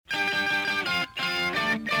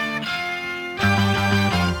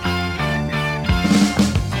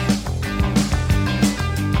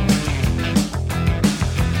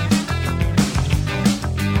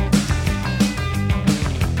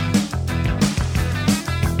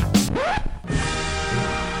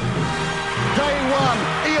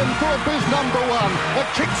for biz number one. A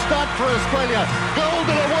kickstart for Australia. Gold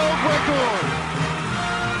and a world record.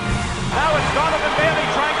 Now it's Donovan Bailey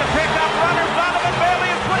trying to pick up runners. Donovan Bailey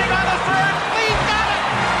is putting on the third. He's got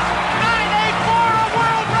it! 9.84, a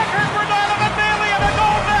world record for Donovan Bailey and a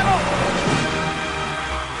gold medal.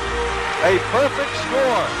 A perfect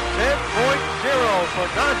score. 10.0 for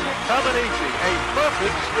Nadia Comaneci. A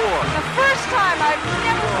perfect score. The first time I've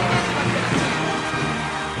never seen anyone get a team.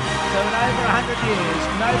 So in over 100 years,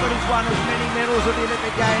 nobody's won as many medals at the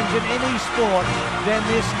Olympic Games in any sport than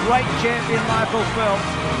this great champion, Michael Phelps.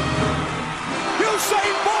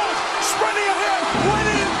 Usain Bolt sprinting ahead,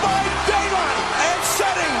 winning by daylight and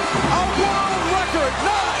setting a world record,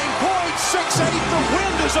 9.68. The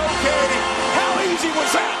wind is okay. How easy was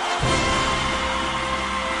that?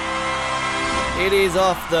 It is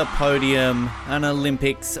Off the Podium, an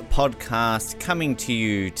Olympics podcast coming to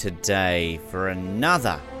you today for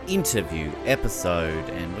another interview episode,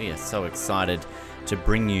 and we are so excited to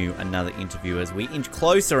bring you another interview as we inch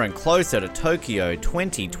closer and closer to Tokyo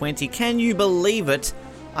 2020. Can you believe it?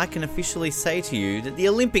 I can officially say to you that the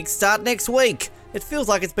Olympics start next week. It feels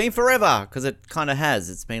like it's been forever, because it kind of has.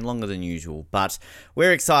 It's been longer than usual. But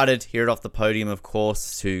we're excited here at Off the Podium, of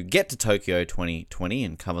course, to get to Tokyo 2020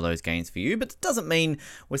 and cover those games for you. But it doesn't mean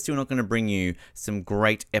we're still not going to bring you some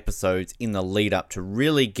great episodes in the lead up to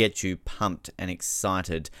really get you pumped and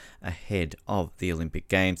excited ahead of the Olympic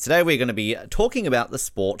Games. Today we're going to be talking about the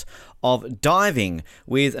sport of diving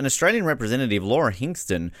with an Australian representative, Laura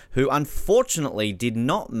Hingston, who unfortunately did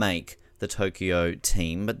not make the Tokyo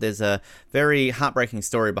team, but there's a very heartbreaking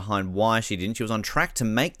story behind why she didn't. She was on track to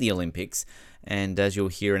make the Olympics, and as you'll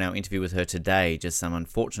hear in our interview with her today, just some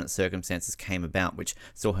unfortunate circumstances came about which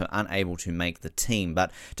saw her unable to make the team.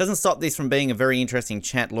 But it doesn't stop this from being a very interesting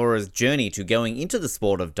chat. Laura's journey to going into the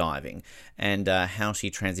sport of diving and how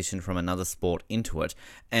she transitioned from another sport into it,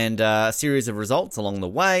 and a series of results along the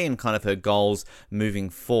way and kind of her goals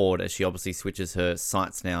moving forward as she obviously switches her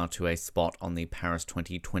sights now to a spot on the Paris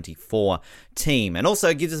 2024 team, and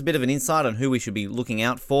also gives us a bit of an insight on who we should be looking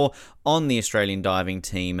out for on the Australian diving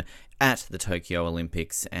team at the Tokyo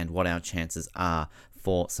Olympics and what our chances are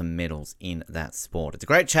for some medals in that sport. It's a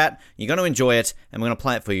great chat. You're going to enjoy it, and we're going to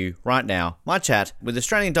play it for you right now. My chat with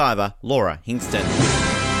Australian diver Laura Hingston.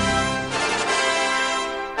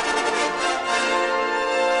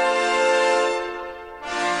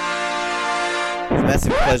 It's a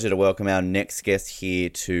massive pleasure to welcome our next guest here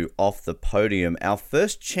to Off the Podium. Our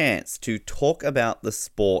first chance to talk about the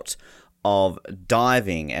sport of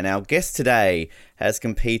diving, and our guest today has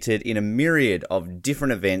competed in a myriad of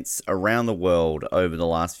different events around the world over the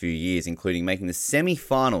last few years, including making the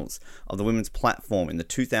semi-finals of the women's platform in the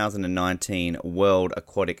 2019 World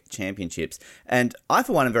Aquatic Championships. And I,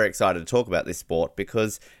 for one, am very excited to talk about this sport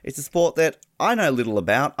because it's a sport that I know little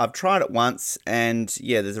about. I've tried it once, and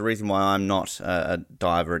yeah, there's a reason why I'm not a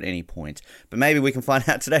diver at any point. But maybe we can find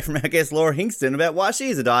out today from our guest Laura Hingston about why she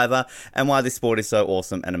is a diver and why this sport is so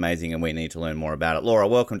awesome and amazing, and we need to learn more about it. Laura,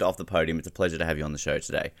 welcome to Off the Podium. It's a pleasure to have you on the show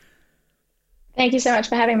today. Thank you so much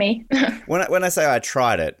for having me. When I say I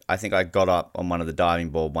tried it, I think I got up on one of the diving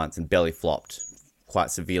board once and belly flopped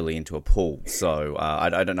quite severely into a pool. So I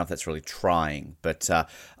don't know if that's really trying, but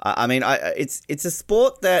I mean, it's a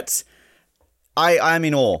sport that I'm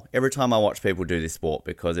in awe every time I watch people do this sport,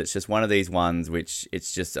 because it's just one of these ones which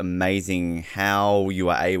it's just amazing how you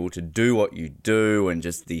are able to do what you do, and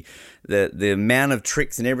just the amount of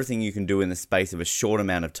tricks and everything you can do in the space of a short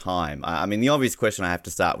amount of time. I mean, the obvious question I have to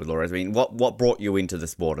start with, Laura, is, I mean, what brought you into the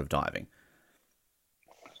sport of diving?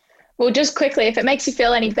 Well, just quickly, if it makes you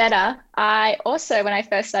feel any better, I also, when I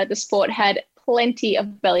first started the sport, had plenty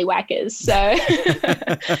of belly whackers. So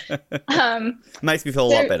makes me feel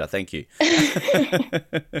a lot better. Thank you.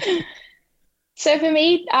 So for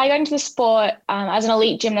me, I got into the sport as an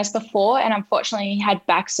elite gymnast before, and unfortunately had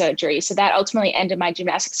back surgery. So that ultimately ended my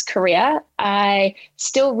gymnastics career. I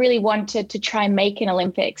still really wanted to try and make an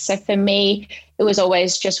Olympics. So for me, it was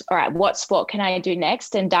always just, all right, what sport can I do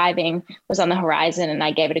next? And diving was on the horizon, and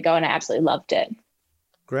I gave it a go, and I absolutely loved it.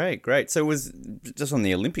 Great. So was just on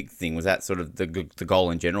the Olympic thing, was that sort of the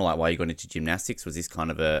goal in general, like why you got into gymnastics? Was this kind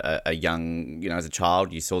of a young, as a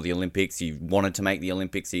child, you saw the Olympics, you wanted to make the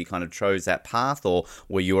Olympics, so you kind of chose that path, or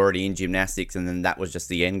were you already in gymnastics and then that was just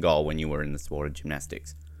the end goal when you were in the sport of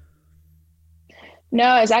gymnastics?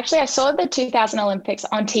 No, it was actually, I saw the 2000 Olympics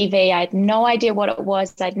on TV. I had no idea what it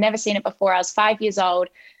was. I'd never seen it before. I was 5 years old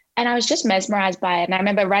and I was just mesmerized by it. And I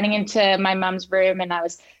remember running into my mum's room and I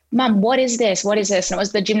was, Mum, what is this? What is this? And it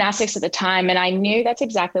was the gymnastics at the time. And I knew that's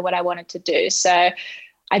exactly what I wanted to do. So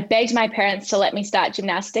I begged my parents to let me start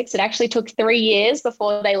gymnastics. It actually took 3 years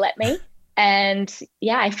before they let me. And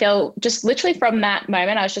yeah, I feel just literally from that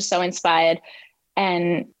moment, I was just so inspired.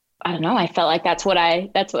 And I don't know, I felt like that's what I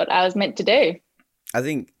was meant to do. I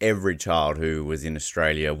think every child who was in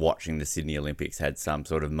Australia watching the Sydney Olympics had some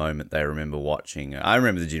sort of moment they remember watching. I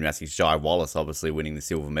remember the gymnastics. Jai Wallace obviously winning the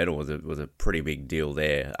silver medal was a pretty big deal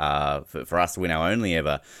there for us to win our only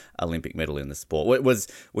ever Olympic medal in the sport.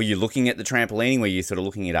 Were you looking at the trampolining? Were you sort of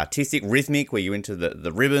looking at artistic, rhythmic? Were you into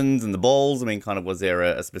the ribbons and the balls? I mean, kind of, was there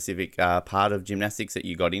a specific part of gymnastics that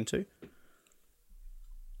you got into?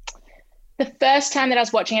 The first time that I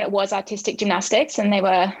was watching it was artistic gymnastics, and they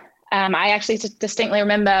were... I actually distinctly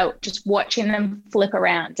remember just watching them flip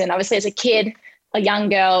around. And obviously as a kid, a young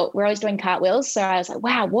girl, we're always doing cartwheels. So I was like,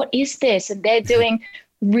 wow, what is this? And they're doing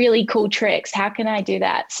really cool tricks. How can I do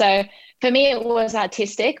that? So for me, it was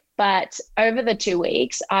artistic. But over the 2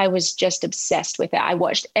 weeks, I was just obsessed with it. I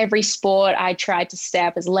watched every sport. I tried to stay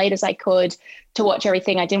up as late as I could to watch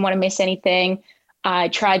everything. I didn't want to miss anything. I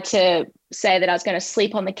tried to say that I was going to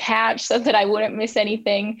sleep on the couch so that I wouldn't miss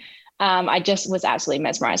anything. I just was absolutely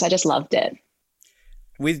mesmerized. I just loved it.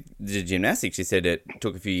 With the gymnastics, you said it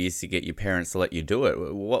took a few years to get your parents to let you do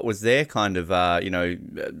it. What was their kind of,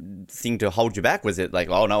 thing to hold you back? Was it like,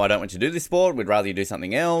 oh, no, I don't want you to do this sport, we'd rather you do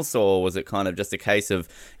something else? Or was it kind of just a case of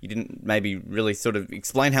you didn't maybe really sort of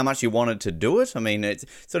explain how much you wanted to do it? I mean, it's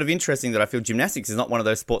sort of interesting that I feel gymnastics is not one of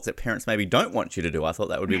those sports that parents maybe don't want you to do. I thought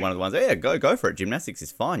that would be one of the ones, yeah, go for it. Gymnastics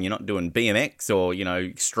is fine. You're not doing BMX or,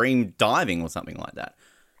 extreme diving or something like that.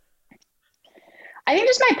 I think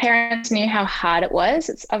just my parents knew how hard it was.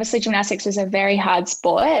 It's obviously gymnastics is a very hard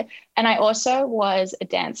sport. And I also was a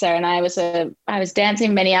dancer, and I was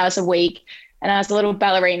dancing many hours a week, and I was a little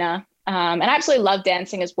ballerina. And I absolutely loved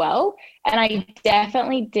dancing as well. And I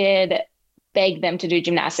definitely did beg them to do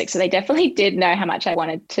gymnastics. So they definitely did know how much I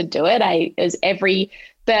wanted to do it. It was every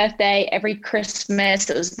birthday, every Christmas,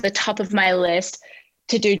 it was the top of my list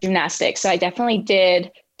to do gymnastics. So I definitely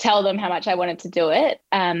did tell them how much I wanted to do it.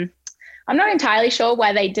 I'm not entirely sure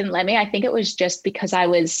why they didn't let me. I think it was just because I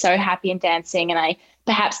was so happy in dancing, and I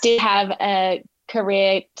perhaps did have a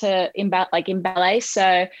career in ballet.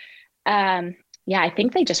 So, I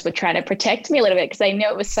think they just were trying to protect me a little bit because they knew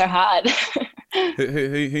it was so hard.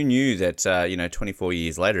 Who knew that, 24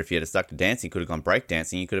 years later, if you had stuck to dancing, you could have gone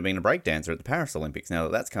breakdancing, you could have been a breakdancer at the Paris Olympics. Now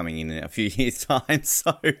that's coming in a few years' time.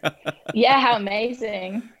 So yeah, how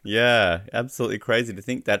amazing. Yeah, absolutely crazy to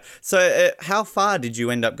think that. So how far did you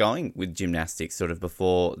end up going with gymnastics sort of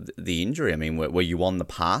before the injury? I mean, were you on the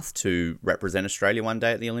path to represent Australia one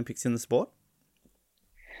day at the Olympics in the sport?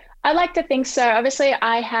 I like to think so. Obviously,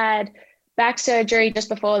 I had back surgery just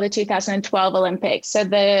before the 2012 Olympics. So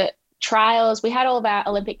the trials, we had all of our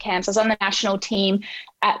Olympic camps. I was on the national team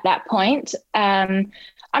at that point. I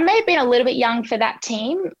may have been a little bit young for that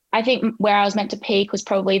team. I think where I was meant to peak was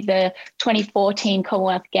probably the 2014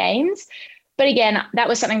 Commonwealth Games. But again, that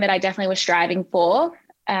was something that I definitely was striving for.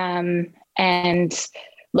 And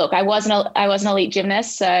look, I was an elite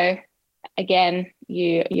gymnast. So again,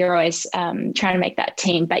 you're always trying to make that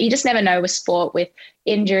team, but you just never know with sport, with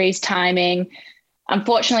injuries, timing.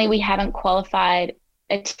 Unfortunately, we haven't qualified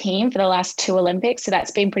a team for the last 2 Olympics. So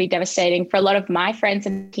that's been pretty devastating for a lot of my friends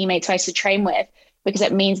and teammates who I used to train with, because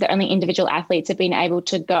it means that only individual athletes have been able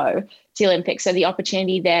to go to the Olympics. So the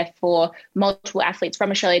opportunity there for multiple athletes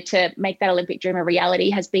from Australia to make that Olympic dream a reality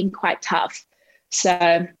has been quite tough.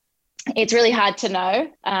 So it's really hard to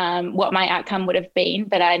know what my outcome would have been,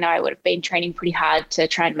 but I know I would have been training pretty hard to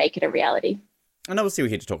try and make it a reality. And obviously we're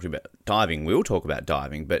here to talk about diving. We'll talk about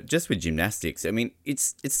diving, but just with gymnastics, I mean, it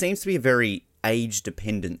seems to be a very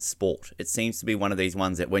age-dependent sport. It seems to be one of these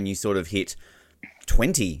ones that when you sort of hit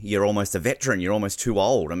 20, you're almost a veteran, you're almost too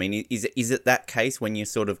old. I mean, is it that case when you're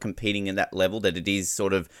sort of competing in that level, that it is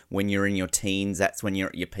sort of when you're in your teens, that's when you're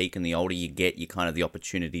at your peak, and the older you get, the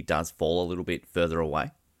opportunity does fall a little bit further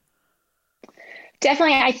away?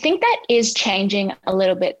 Definitely. I think that is changing a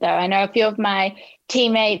little bit, though. I know a few of my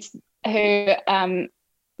teammates who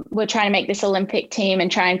were trying to make this Olympic team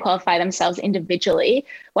and try and qualify themselves individually.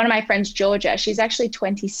 One of my friends, Georgia, she's actually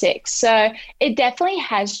 26. So it definitely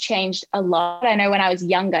has changed a lot. I know when I was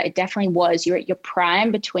younger, it definitely was. You're at your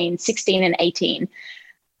prime between 16 and 18.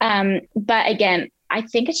 But again, I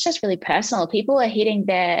think it's just really personal. People are hitting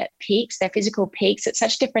their peaks, their physical peaks at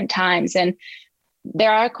such different times. And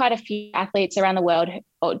there are quite a few athletes around the world,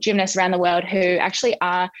 or gymnasts around the world, who actually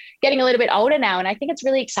are getting a little bit older now. And I think it's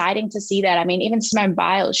really exciting to see that. I mean, even Simone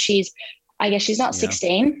Biles, she's not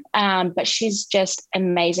 16, but she's just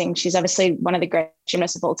amazing. She's obviously one of the great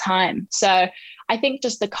gymnasts of all time. So I think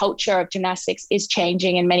just the culture of gymnastics is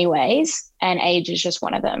changing in many ways, and age is just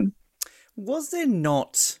one of them. Was there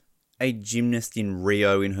not a gymnast in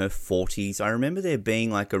Rio in her 40s? I remember there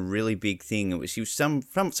being like a really big thing. She was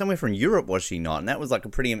somewhere from Europe, was she not? And that was like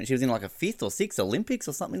she was in like a 5th or 6th Olympics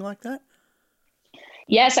or something like that.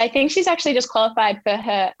 Yes, I think she's actually just qualified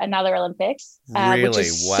for another Olympics, Really? which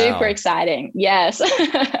is Wow. super exciting. Yes.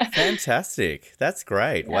 Fantastic. That's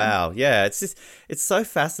great. Yeah. Wow. Yeah, it's so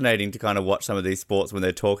fascinating to kind of watch some of these sports when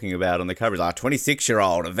they're talking about on the coverage, like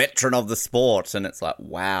 26-year-old, a veteran of the sport. And it's like,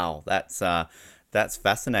 wow, that's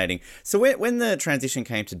fascinating. So when the transition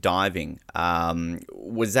came to diving,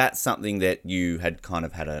 was that something that you had kind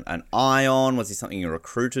of had an eye on? Was it something you were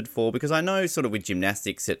recruited for? Because I know sort of with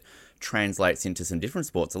gymnastics, it translates into some different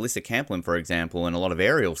sports. Alyssa Camplin, for example, and a lot of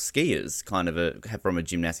aerial skiers kind of have from a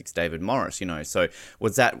gymnastics David Morris, So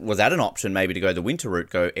was that an option maybe to go the winter route,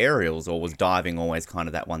 go aerials, or was diving always kind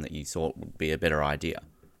of that one that you thought would be a better idea?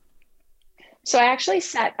 So I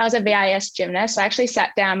was a VIS gymnast. So I actually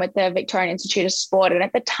sat down with the Victorian Institute of Sport, and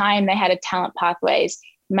at the time they had a talent pathways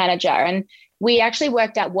manager, and we actually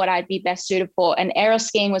worked out what I'd be best suited for. And aerial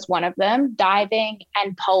skiing was one of them, diving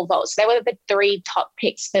and pole vault. So they were the 3 top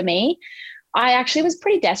picks for me. I actually was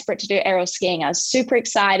pretty desperate to do aerial skiing. I was super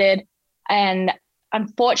excited. And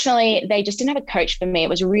unfortunately, they just didn't have a coach for me. It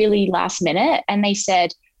was really last minute. And they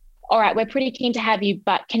said, all right, we're pretty keen to have you,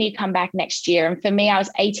 but can you come back next year? And for me, I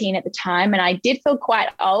was 18 at the time, and I did feel quite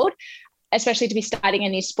old, especially to be starting a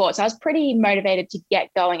new sport. So I was pretty motivated to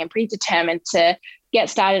get going and pretty determined to get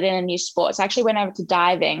started in a new sport. So I actually went over to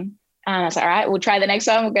diving. I was like, all right, we'll try the next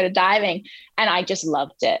one. We'll go to diving. And I just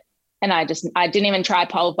loved it. And I didn't even try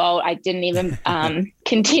pole vault. I didn't even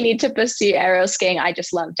continue to pursue aerial skiing. I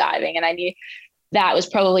just loved diving. And I knew that was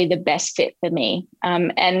probably the best fit for me.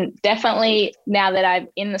 And definitely now that I'm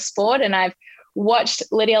in the sport and I've watched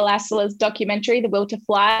Lydia Lassala's documentary, The Will to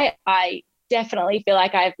Fly, I definitely feel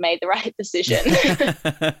like I've made the right decision.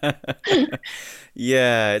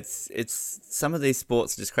 Yeah, it's some of these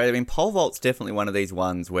sports are just crazy. I mean, pole vault's definitely one of these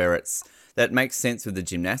ones where that makes sense with the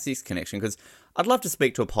gymnastics connection, because I'd love to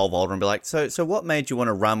speak to a pole vaulter and be like, so what made you want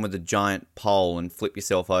to run with a giant pole and flip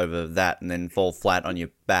yourself over that and then fall flat on your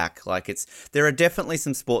back? Like, there are definitely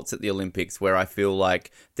some sports at the Olympics where I feel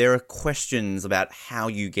like there are questions about how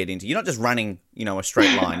you get into. You're not just running, a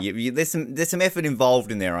straight line. There's some effort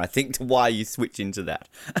involved in there, I think, to why you switch into that.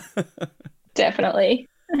 Definitely.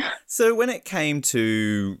 So when it came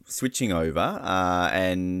to switching over,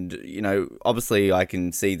 and, obviously I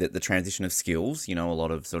can see that the transition of skills, a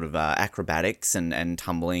lot of sort of acrobatics and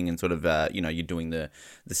tumbling and sort of, you're doing the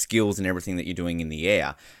skills and everything that you're doing in the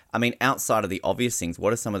air. I mean, outside of the obvious things,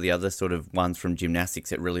 what are some of the other sort of ones from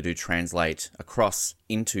gymnastics that really do translate across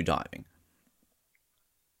into diving?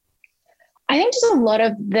 I think just a lot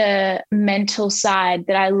of the mental side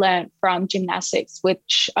that I learned from gymnastics,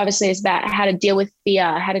 which obviously is about how to deal with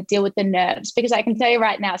fear, how to deal with the nerves. Because I can tell you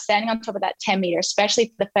right now, standing on top of that 10 meter, especially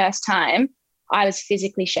for the first time, I was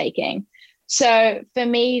physically shaking. So for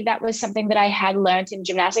me, that was something that I had learned in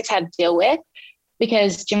gymnastics, how to deal with,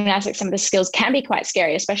 because gymnastics, some of the skills can be quite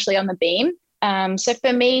scary, especially on the beam. So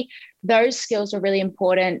for me, those skills were really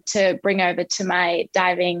important to bring over to my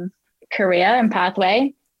diving career and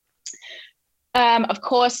pathway. Of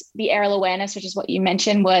course, the aerial awareness, which is what you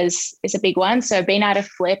mentioned, is a big one. So being able to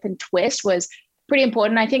flip and twist was pretty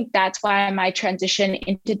important. I think that's why my transition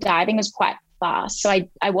into diving is quite fast. So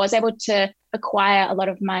I was able to acquire a lot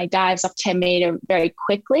of my dives off 10 meter very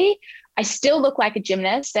quickly. I still look like a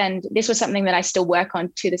gymnast, and this was something that I still work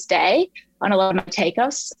on to this day on a lot of my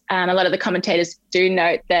takeoffs. A lot of the commentators do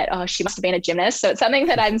note that, oh, she must have been a gymnast. So it's something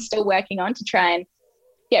that I'm still working on to try and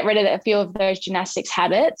get rid of a few of those gymnastics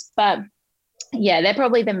habits. But yeah, they're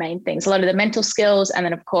probably the main things. A lot of the mental skills, and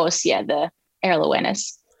then of course, the aerial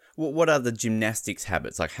awareness. What are the gymnastics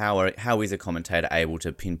habits? Like how is a commentator able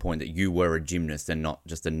to pinpoint that you were a gymnast and not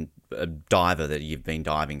just a diver that you've been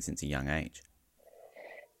diving since a young age?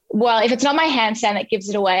 Well, if it's not my handstand that gives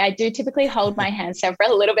it away, I do typically hold my handstand for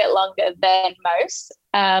a little bit longer than most.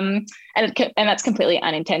 And that's completely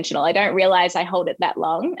unintentional. I don't realize I hold it that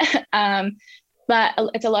long. But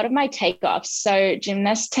it's a lot of my takeoffs. So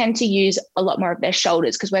gymnasts tend to use a lot more of their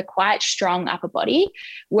shoulders because we're quite strong upper body,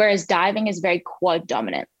 whereas diving is very quad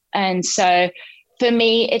dominant. And so for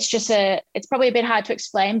me, it's probably a bit hard to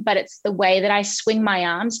explain, but it's the way that I swing my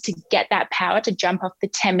arms to get that power to jump off the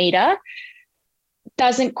 10 meter.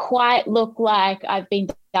 Doesn't quite look like I've been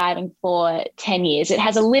diving for 10 years. It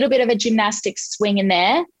has a little bit of a gymnastics swing in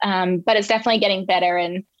there, but it's definitely getting better.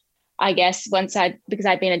 And I guess because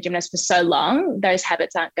I've been a gymnast for so long, those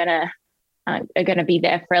habits are gonna be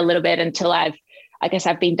there for a little bit until I've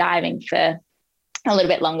been diving for a little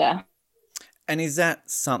bit longer. And is that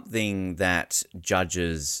something that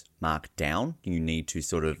judges mark down? You need to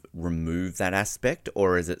sort of remove that aspect,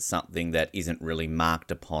 or is it something that isn't really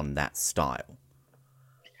marked upon that style?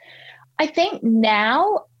 I think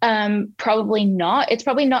now, probably not. It's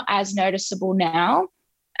probably not as noticeable now.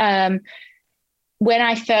 When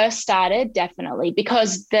I first started, definitely,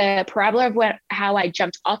 because the parabola of how I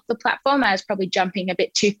jumped off the platform, I was probably jumping a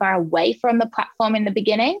bit too far away from the platform in the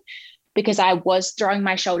beginning, because I was throwing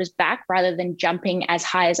my shoulders back rather than jumping as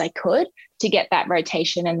high as I could to get that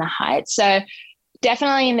rotation and the height. So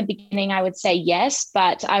definitely in the beginning, I would say yes,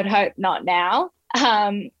 but I would hope not now.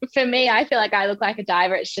 For me, I feel like I look like a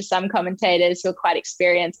diver. It's just some commentators who are quite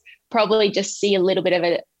experienced probably just see a little bit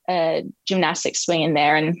of a gymnastics swing in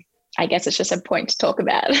there, and I guess it's just a point to talk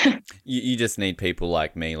about. You just need people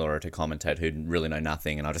like me, Laura, to commentate who really know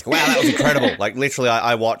nothing. And I just go, wow, that was incredible. Like, literally,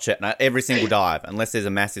 I watch it, and every single dive, unless there's a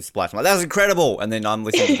massive splash, I'm like, that was incredible. And then I'm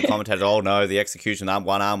listening to the commentator, oh, no, the execution,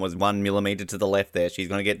 one arm was 1 millimeter to the left there. She's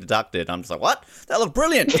going to get deducted. I'm just like, what? That looked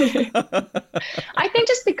brilliant. I think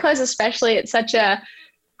just because especially it's such a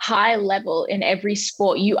high level in every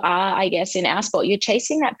sport you are, I guess, in our sport, you're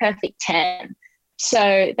chasing that perfect 10.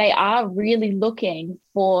 So they are really looking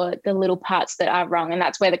for the little parts that are wrong. And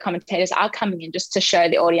that's where the commentators are coming in, just to show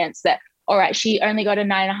the audience that, all right, she only got a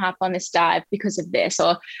 9.5 on this dive because of this,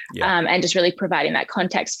 or and just really providing that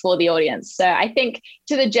context for the audience. So I think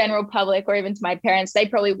to the general public, or even to my parents, they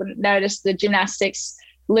probably wouldn't notice the gymnastics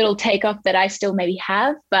little takeoff that I still maybe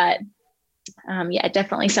have. But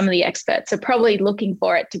definitely some of the experts are probably looking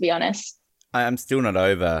for it, to be honest. I'm still not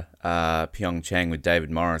over Pyeongchang with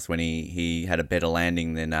David Morris when he had a better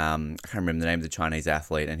landing than, I can't remember the name of the Chinese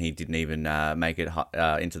athlete, and he didn't even make it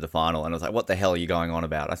into the final. And I was like, what the hell are you going on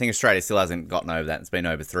about? I think Australia still hasn't gotten over that. It's been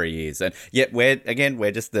over 3 years. And yet we're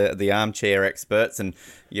just the armchair experts, and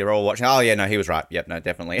you're all watching, oh, yeah, no, he was right. Yep, no,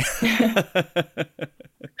 definitely.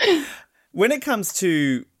 When it comes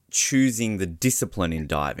to choosing the discipline in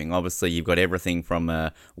diving, obviously you've got everything from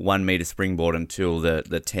a 1 meter springboard until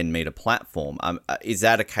the 10 meter platform. Is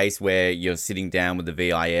that a case where you're sitting down with the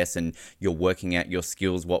VIS and you're working out your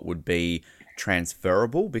skills, what would be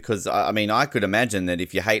transferable? Because I mean, I could imagine that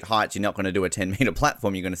if you hate heights, you're not going to do a 10 meter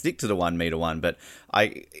platform, you're going to stick to the 1 meter one. But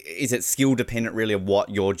is it skill dependent really of what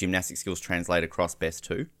your gymnastic skills translate across best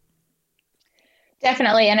to?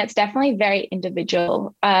 Definitely. And it's definitely very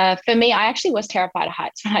individual. For me, I actually was terrified of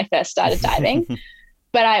heights when I first started diving,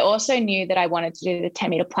 but I also knew that I wanted to do the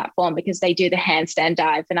 10 meter platform because they do the handstand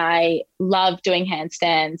dive. And I love doing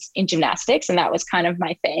handstands in gymnastics. And that was kind of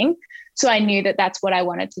my thing. So I knew that that's what I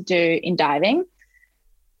wanted to do in diving.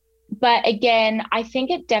 But again, I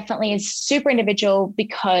think it definitely is super individual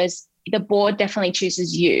because the board definitely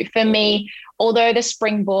chooses you. For me, although the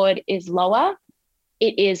springboard is lower,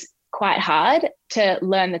 it is quite hard to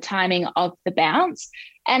learn the timing of the bounce.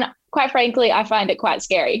 And quite frankly, I find it quite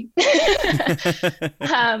scary.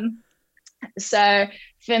 So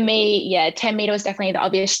for me, 10 meter was definitely the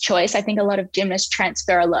obvious choice. I think a lot of gymnasts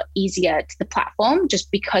transfer a lot easier to the platform just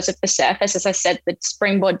because of the surface. As I said, the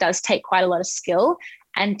springboard does take quite a lot of skill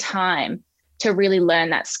and time to really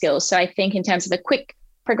learn that skill. So I think in terms of a quick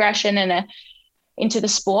progression and into the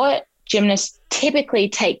sport, gymnasts typically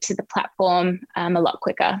take to the platform a lot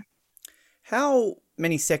quicker. How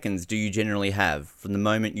many seconds do you generally have from the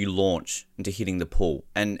moment you launch into hitting the pool?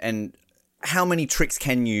 And how many tricks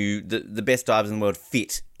can the best divers in the world,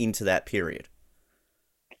 fit into that period?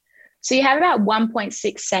 So you have about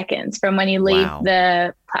 1.6 seconds from when you leave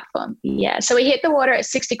the platform. Yeah. So we hit the water at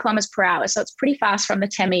 60 kilometers per hour. So it's pretty fast from the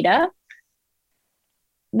 10 meter.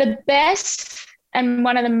 The best and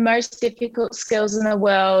one of the most difficult skills in the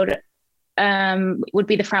world would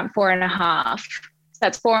be the front 4.5.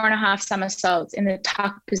 That's 4.5 somersaults in the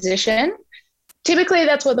tuck position. Typically,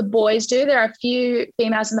 that's what the boys do. There are a few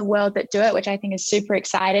females in the world that do it, which I think is super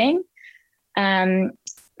exciting.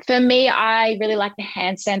 For me, I really like the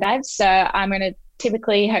handstand dives. So I'm going to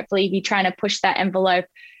typically, hopefully, be trying to push that envelope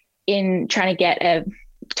in trying to get a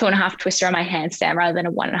 2.5 twister on my handstand rather than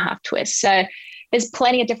a 1.5 twist. So there's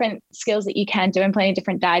plenty of different skills that you can do and plenty of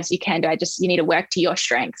different dives you can do. You need to work to your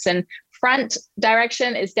strengths. And front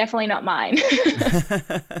direction is definitely not mine.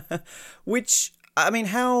 Which, I mean,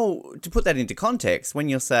 how, to put that into context, when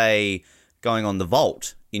you're, say, going on the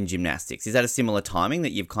vault in gymnastics, is that a similar timing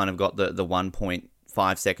that you've kind of got the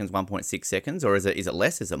 1.5 seconds, 1.6 seconds, or is it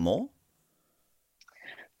less? Is it more?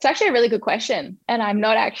 It's actually a really good question. And I'm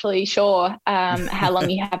not actually sure how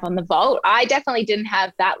long you have on the vault. I definitely didn't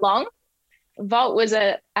have that long. Vault was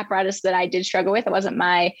an apparatus that I did struggle with. It wasn't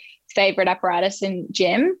my favorite apparatus in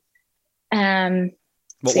gym.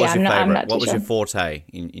 What was your favorite? What was your forte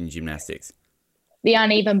in gymnastics? the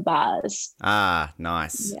uneven bars. Ah,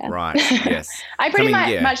 nice. Yeah. Right. Yes. I pretty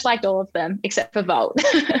much liked all of them except for vault.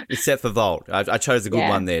 Except for vault. I chose a good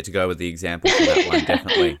one there to go with the example for that one,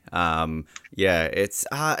 definitely.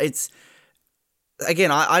 It's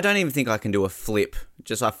again, I don't even think I can do a flip,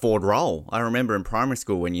 just a forward roll. I remember in primary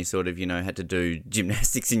school when you sort of, had to do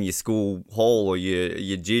gymnastics in your school hall or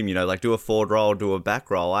your gym, like do a forward roll, do a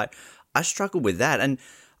back roll. I struggled with that. And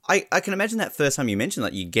I can imagine that first time you mentioned,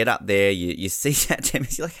 like, you get up there, you see that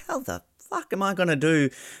tennis, you're like, how the fuck am I going to do,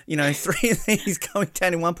 3 of these going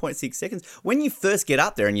down in 1.6 seconds? When you first get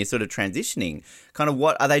up there and you're sort of transitioning, kind of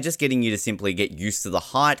what, are they just getting you to simply get used to the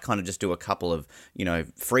height, kind of just do a couple of,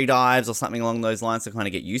 free dives or something along those lines to kind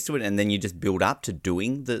of get used to it, and then you just build up to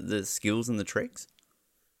doing the skills and the tricks?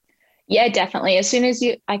 Yeah, definitely. As soon as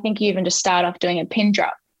I think you even just start off doing a pin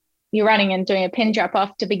drop. You're running and doing a pin drop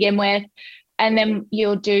off to begin with. And then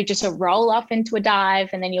you'll do just a roll off into a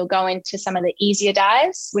dive, and then you'll go into some of the easier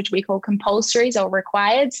dives, which we call compulsories or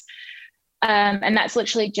requireds. And that's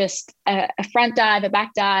literally just a front dive, a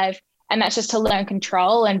back dive, and that's just to learn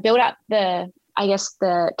control and build up the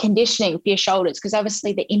conditioning for your shoulders, because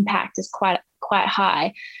obviously the impact is quite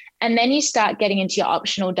high. And then you start getting into your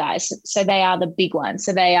optional dives. So they are the big ones.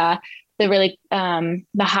 So they are the really the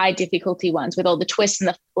high difficulty ones with all the twists and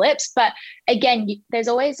the flips. But again, there's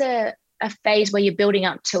always a phase where you're building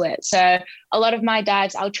up to it. So a lot of my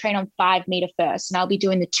dives, I'll train on 5 meter first, and I'll be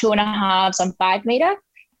doing the 2.5s on 5 meter.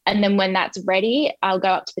 And then when that's ready, I'll go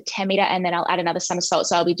up to the 10 meter, and then I'll add another somersault.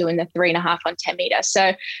 So I'll be doing the 3.5 on 10 meter.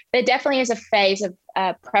 So there definitely is a phase of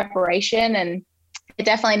preparation, and they're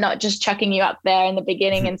definitely not just chucking you up there in the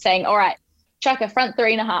beginning and saying, all right, chuck a front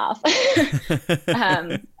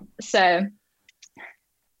 3.5. So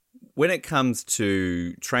when it comes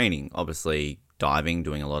to training, obviously diving,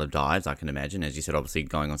 doing a lot of dives, I can imagine, as you said, obviously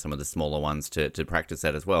going on some of the smaller ones to practice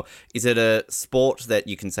that as well. Is it a sport that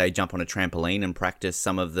you can say jump on a trampoline and practice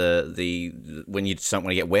some of the when you just don't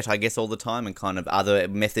want to get wet, I guess, all the time, and kind of other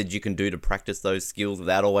methods you can do to practice those skills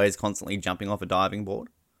without always constantly jumping off a diving board?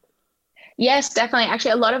 Yes, definitely.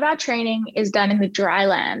 Actually, a lot of our training is done in the dry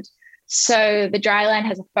land. So the dry land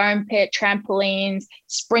has a foam pit, trampolines,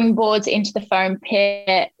 springboards into the foam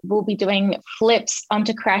pit. We'll be doing flips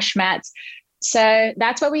onto crash mats. So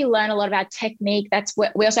that's where we learn a lot of our technique. That's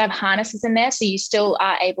what we also have harnesses in there. So you still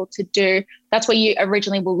are able to do, that's where you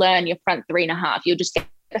originally will learn your front 3.5. You'll just get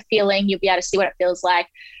the feeling, you'll be able to see what it feels like,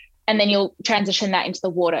 and then you'll transition that into the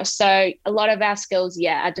water. So a lot of our skills,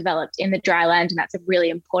 are developed in the dry land, and that's a really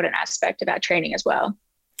important aspect of our training as well.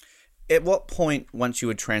 At what point, once you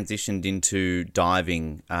had transitioned into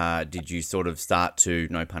diving, did you sort of start to,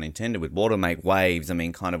 no pun intended, with water make waves? I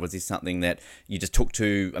mean, kind of, was this something that you just took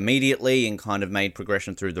to immediately and kind of made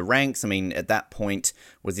progression through the ranks? I mean, at that point,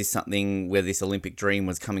 was this something where this Olympic dream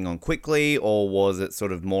was coming on quickly, or was it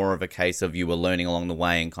sort of more of a case of you were learning along the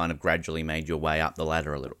way and kind of gradually made your way up the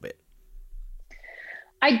ladder a little bit?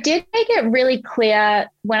 I did make it really clear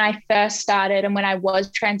when I first started and when I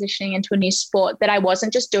was transitioning into a new sport that I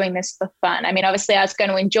wasn't just doing this for fun. I mean, obviously I was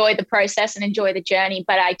going to enjoy the process and enjoy the journey,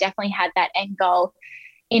 but I definitely had that end goal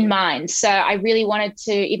in mind. So I really wanted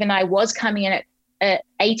to, even though I was coming in at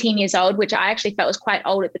 18 years old, which I actually felt was quite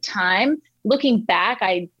old at the time, looking back,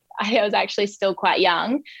 I was actually still quite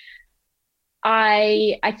young.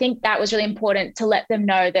 I think that was really important to let them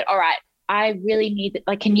know that, all right, I really need that.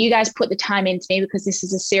 Like, can you guys put the time into me, because this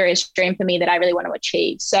is a serious dream for me that I really want to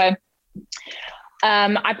achieve. So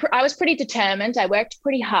I was pretty determined. I worked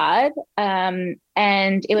pretty hard. And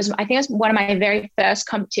I think it was one of my very first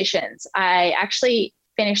competitions. I actually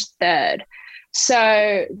finished 3rd.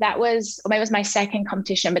 So that was, or maybe it was my second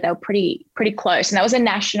competition, but they were pretty close. And that was a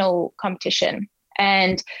national competition.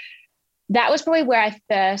 And that was probably where I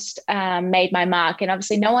first made my mark. And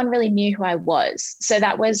obviously no one really knew who I was. So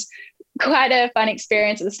that was quite a fun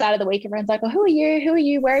experience. At the start of the week, everyone's like, well, who are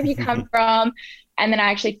you? Where have you come from? And then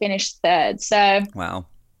I actually finished 3rd. So wow.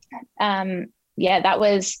 That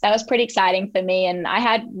was pretty exciting for me. And I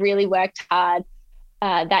had really worked hard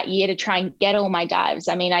that year to try and get all my dives.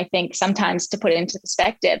 I mean, I think sometimes, to put it into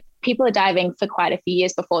perspective, people are diving for quite a few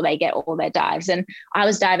years before they get all their dives. And I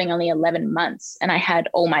was diving only 11 months and I had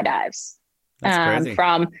all my dives. That's crazy.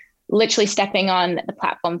 From literally stepping on the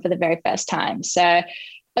platform for the very first time. So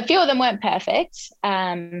a few of them weren't perfect,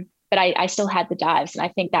 but I still had the dives. And I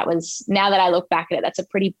think that was, now that I look back at it, that's a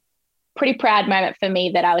pretty proud moment for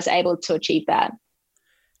me that I was able to achieve that.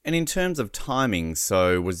 And in terms of timing,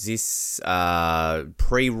 so was this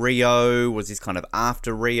pre-Rio? Was this kind of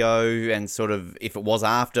after Rio? And sort of, if it was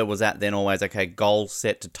after, was that then always, okay, goal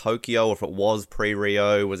set to Tokyo? Or if it was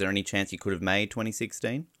pre-Rio, was there any chance you could have made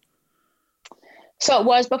 2016? So it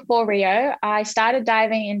was before Rio. I started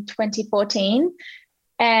diving in 2014,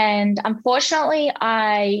 and unfortunately,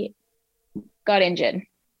 I got injured.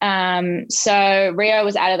 So Rio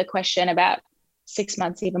was out of the question about 6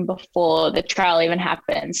 months even before the trial even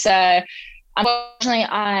happened. So unfortunately,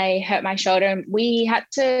 I hurt my shoulder.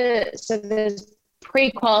 So there's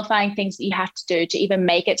pre-qualifying things that you have to do to even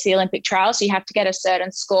make it to the Olympic trial. So you have to get a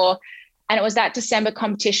certain score. And it was that December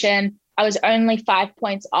competition. I was only 5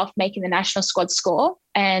 points off making the national squad score.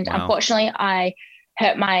 And Unfortunately, I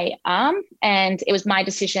hurt my arm, and it was my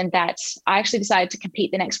decision that I actually decided to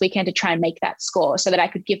compete the next weekend to try and make that score so that I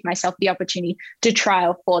could give myself the opportunity to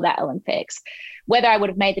trial for that Olympics. Whether I would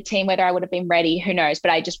have made the team, whether I would have been ready, who knows,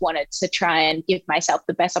 but I just wanted to try and give myself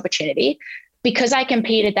the best opportunity. Because I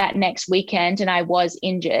competed that next weekend and I was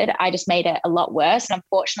injured, I just made it a lot worse. And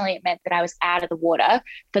unfortunately, it meant that I was out of the water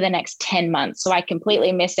for the next 10 months. So I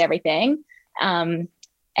completely missed everything. I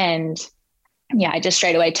just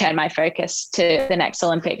straight away turned my focus to the next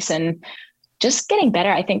Olympics and just getting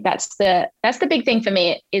better. I think that's the big thing for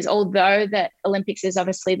me, is although the Olympics is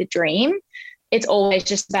obviously the dream, it's always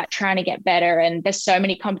just about trying to get better. And there's so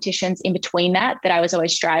many competitions in between that I was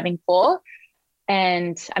always striving for.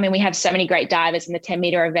 And I mean, we have so many great divers in the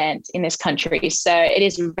 10-meter event in this country. So it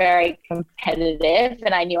is very competitive,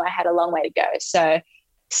 and I knew I had a long way to go. So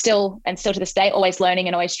still to this day, always learning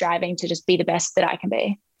and always striving to just be the best that I can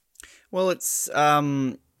be. Well, it's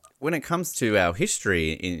when it comes to our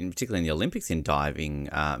history, particularly in the Olympics in diving,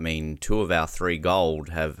 I mean, 2 of our 3 gold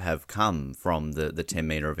have come from the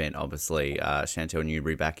 10-meter event, obviously. Chantel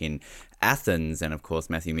Newbery back in Athens, and of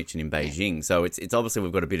course Matthew Mitchin in Beijing. So it's obviously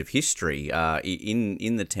we've got a bit of history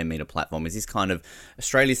in the 10-meter platform. Is this kind of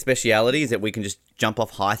Australia's speciality? Is that we can just jump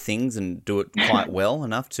off high things and do it quite well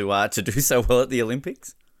enough to do so well at the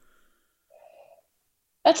Olympics?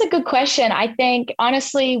 That's a good question. I think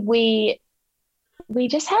honestly we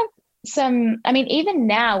just have some, I mean, even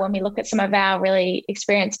now when we look at some of our really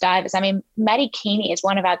experienced divers, I mean, Maddie Keeney is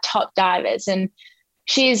one of our top divers, and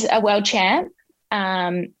she's a world champ.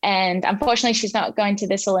 And unfortunately, she's not going to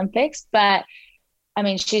this Olympics, but I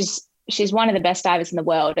mean, she's one of the best divers in the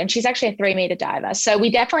world, and she's actually a 3-meter diver. So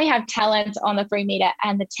we definitely have talent on the 3-meter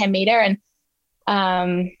and the 10-meter. And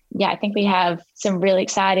I think we have some really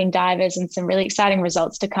exciting divers and some really exciting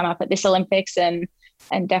results to come up at this Olympics, and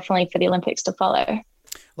definitely for the Olympics to follow.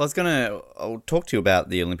 Well, I'll talk to you about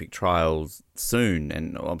the Olympic trials soon,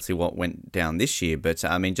 and obviously what went down this year. But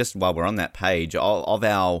I mean, just while we're on that page, of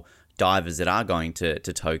our divers that are going to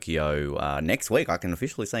Tokyo next week, I can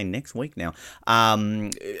officially say next week now. I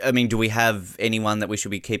mean, do we have anyone that we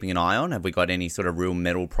should be keeping an eye on? Have we got any sort of real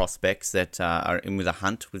medal prospects that are in with a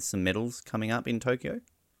hunt with some medals coming up in Tokyo?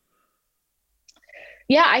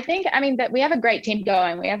 Yeah, I think, that we have a great team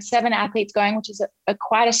going. We have 7 athletes going, which is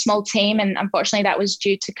quite a small team. And unfortunately, that was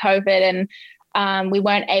due to COVID, and we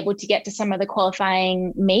weren't able to get to some of the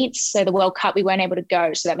qualifying meets. So the World Cup, we weren't able to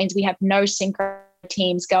go. So that means we have no synchro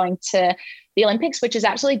teams going to the Olympics, which is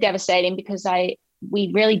absolutely devastating, because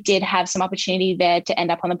we really did have some opportunity there to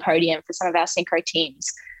end up on the podium for some of our synchro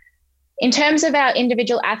teams. In terms of our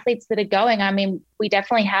individual athletes that are going, I mean, we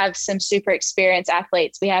definitely have some super experienced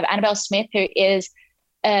athletes. We have Annabelle Smith, who is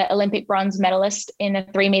an Olympic bronze medalist in a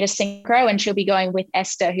 3-meter synchro, and she'll be going with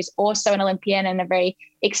Esther, who's also an Olympian and a very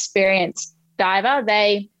experienced diver.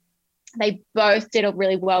 They both did a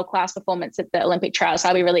really world-class performance at the Olympic trials, so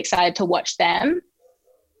I'll be really excited to watch them.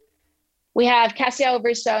 We have Cassiel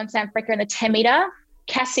Russo and Sam Fricker in the 10-meter.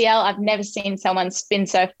 Cassiel, I've never seen someone spin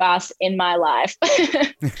so fast in my life.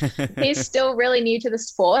 He's still really new to the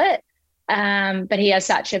sport, but he has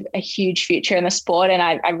such a huge future in the sport, and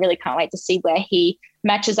I really can't wait to see where he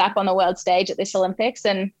matches up on the world stage at this Olympics.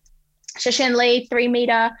 And Shashin Lee,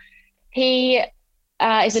 3-meter, he is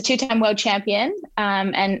a 2-time world champion.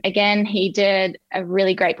 And again, he did a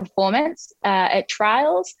really great performance at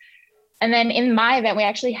trials. And then in my event, we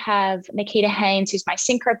actually have Nikita Haynes, who's my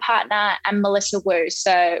synchro partner, and Melissa Wu.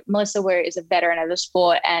 So Melissa Wu is a veteran of the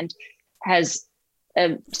sport and has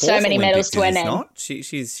so many medals to her name.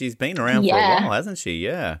 She's been around for a while, hasn't she?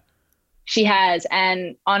 Yeah. She has.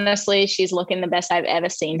 And honestly, she's looking the best I've ever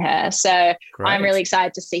seen her. So great. I'm really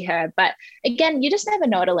excited to see her. But again, you just never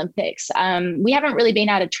know at Olympics. We haven't really been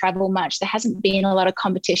able to travel much. There hasn't been a lot of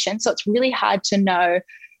competition. So it's really hard to know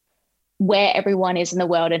where everyone is in the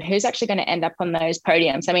world and who's actually going to end up on those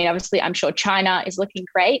podiums. I mean, obviously, I'm sure China is looking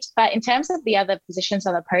great. But in terms of the other positions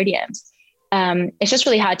on the podiums, it's just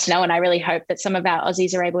really hard to know. And I really hope that some of our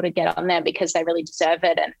Aussies are able to get on there, because they really deserve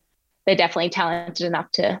it. And they're definitely talented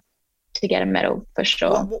enough to get a medal for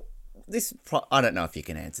sure. I don't know if you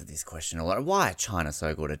can answer this question a lot. Why are China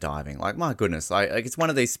so good at diving? Like, my goodness, it's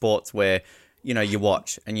one of these sports where you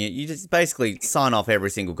watch and you just basically sign off every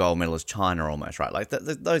single gold medal as China almost, right? Like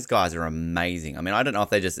those guys are amazing. I mean, I don't know if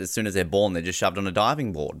they just, as soon as they're born, they're just shoved on a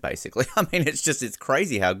diving board, basically. I mean, it's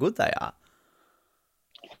crazy how good they are.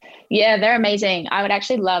 Yeah, they're amazing. I would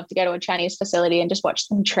actually love to go to a Chinese facility and just watch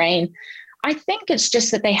them train. I think it's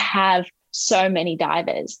just that they have so many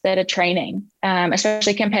divers that are training,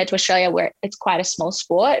 especially compared to Australia, where it's quite a small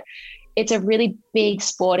sport. It's a really big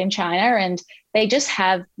sport in China, and they just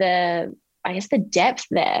have the depth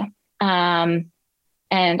there. And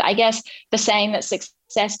I guess the saying that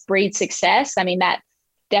success breeds success, I mean, that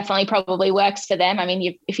definitely probably works for them. I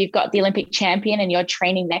mean, if you've got the Olympic champion and you're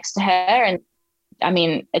training next to her, and I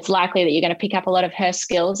mean, it's likely that you're going to pick up a lot of her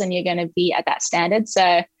skills and you're going to be at that standard.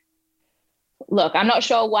 So look, I'm not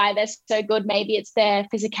sure why they're so good. Maybe it's their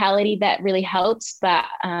physicality that really helps, but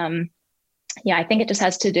yeah, I think it just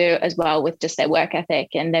has to do as well with just their work ethic,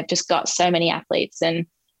 and they've just got so many athletes, and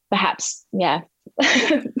perhaps, yeah.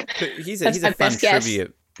 Here's a fun trivia.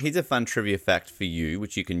 Here's a fun trivia fact for you,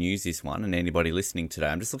 which you can use this one and anybody listening today.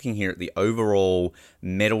 I'm just looking here at the overall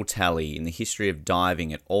medal tally in the history of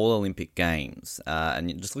diving at all Olympic Games,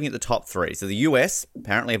 and just looking at the top three. So the US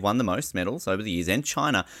apparently have won the most medals over the years, and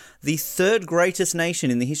China, the third greatest nation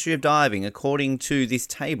in the history of diving, according to this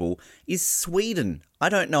table, is Sweden. I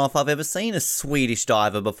don't know if I've ever seen a Swedish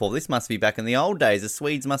diver before. This must be back in the old days. The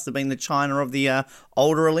Swedes must have been the China of the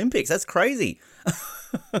older Olympics. That's crazy.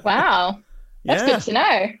 Wow. That's good to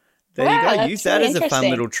know. There you go. Use that as a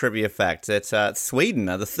fun little trivia fact that Sweden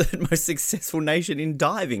are the third most successful nation in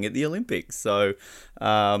diving at the Olympics. So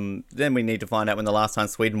then we need to find out when the last time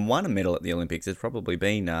Sweden won a medal at the Olympics. It's probably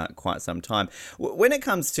been quite some time. When it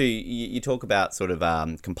comes to, you talk about sort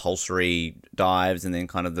of compulsory dives and then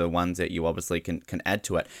kind of the ones that you obviously can add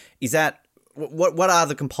to it. Is that, what are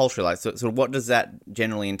the compulsory, like, so what does that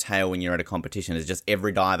generally entail when you're at a competition? Is just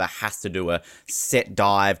every diver has to do a set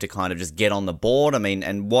dive to kind of just get on the board? I mean,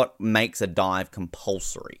 and what makes a dive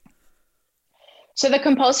compulsory? So the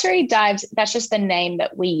compulsory dives, that's just the name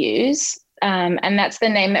that we use. And that's the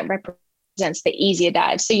name that represents the easier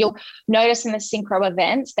dives. So you'll notice in the synchro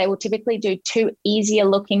events, they will typically do 2 easier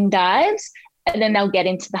looking dives, and then they'll get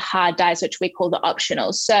into the hard dives, which we call the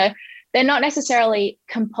optionals. So they're not necessarily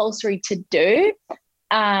compulsory to do,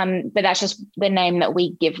 but that's just the name that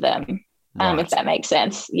we give them, right. If that makes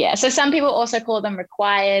sense. Yeah. So some people also call them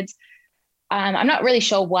required. I'm not really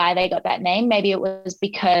sure why they got that name. Maybe it was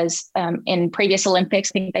because in previous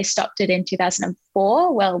Olympics, I think they stopped it in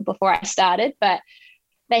 2004, well, before I started, but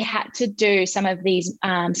they had to do some of these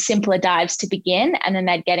simpler dives to begin, and then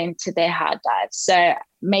they'd get into their hard dives. So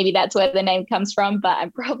maybe that's where the name comes from, but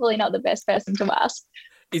I'm probably not the best person to ask.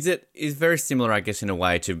 Is very similar, I guess, in a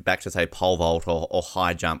way to back to, say, pole vault or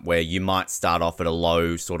high jump, where you might start off at a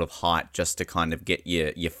low sort of height just to kind of get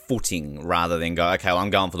your footing rather than go, okay, well, I'm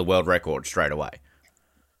going for the world record straight away.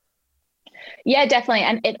 Yeah, definitely.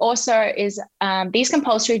 And it also is these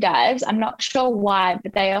compulsory dives, I'm not sure why,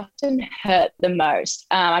 but they often hurt the most.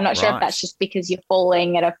 I'm not sure if that's just because you're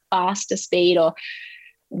falling at a faster speed or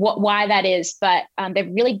why that is, but they're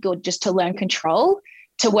really good just to learn control,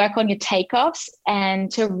 to work on your takeoffs,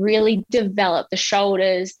 and to really develop the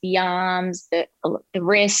shoulders, the arms, the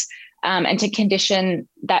wrists, and to condition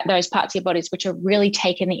those parts of your bodies which are really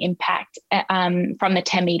taking the impact from the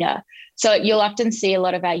 10 meter. So you'll often see a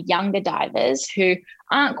lot of our younger divers who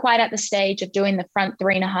aren't quite at the stage of doing the front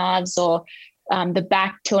 3.5s or the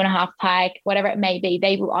back 2.5 pike, whatever it may be.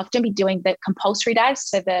 They will often be doing the compulsory dives,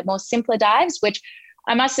 so the more simpler dives, which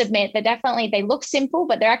I must admit, they look simple,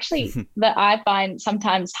 but they're actually, that I find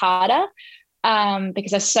sometimes harder because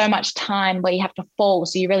there's so much time where you have to fall.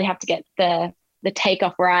 So you really have to get the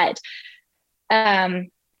takeoff right.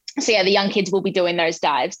 So yeah, the young kids will be doing those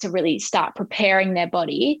dives to really start preparing their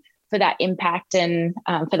body for that impact and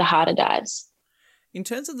for the harder dives. In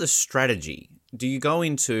terms of the strategy, do you go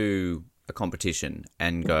into a competition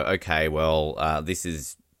and go, okay, well, this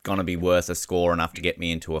is going to be worth a score enough to get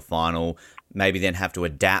me into a final, maybe then have to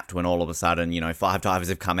adapt when all of a sudden, 5 divers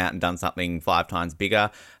have come out and done something 5 times bigger,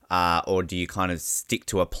 or do you kind of stick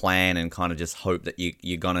to a plan and kind of just hope that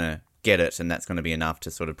you're going to get it and that's going to be enough to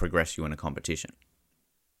sort of progress you in a competition?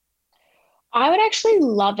 I would actually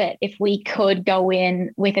love it if we could go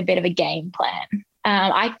in with a bit of a game plan.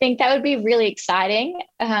 I think that would be really exciting.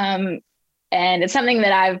 And it's something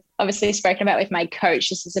that I've obviously spoken about with my coach.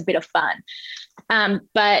 This is a bit of fun.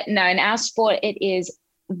 But no, in our sport, it is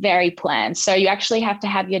very planned. So you actually have to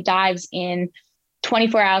have your dives in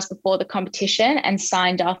 24 hours before the competition and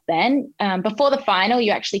signed off then. Before the final,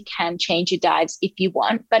 you actually can change your dives if you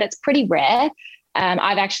want, but it's pretty rare.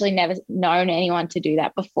 I've actually never known anyone to do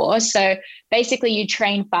that before. So basically you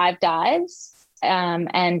train 5 dives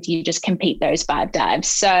and you just compete those 5 dives.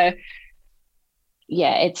 So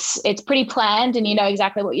yeah, it's pretty planned and you know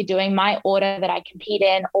exactly what you're doing. My order that I compete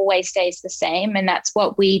in always stays the same. And that's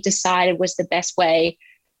what we decided was the best way,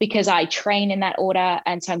 because I train in that order.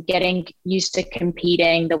 And so I'm getting used to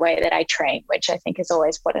competing the way that I train, which I think is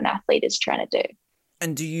always what an athlete is trying to do.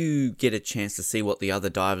 And do you get a chance to see what the other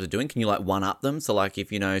divers are doing? Can you like one up them? So like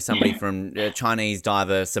if, you know, somebody from a Chinese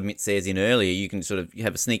diver submits theirs in earlier, you can sort of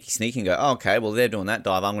have a sneaky and go, oh, okay, well, they're doing that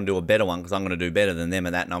dive. I'm going to do a better one because I'm going to do better than them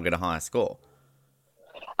at that and I'll get a higher score.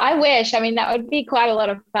 I wish. I mean, that would be quite a lot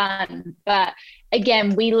of fun. But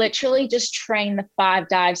again, we literally just train the 5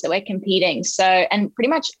 dives that we're competing. So, and pretty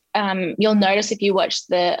much you'll notice if you watch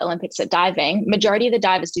the Olympics at diving, majority of the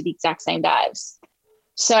divers do the exact same dives.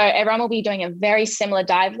 So everyone will be doing a very similar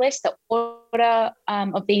dive list. The order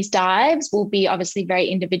of these dives will be obviously very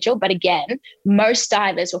individual. But again, most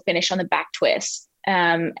divers will finish on the back twist.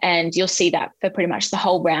 And you'll see that for pretty much the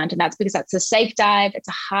whole round. And that's because that's a safe dive. It's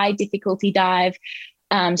a high difficulty dive.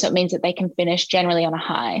 So it means that they can finish generally on a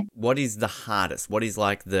high. What is the hardest? What is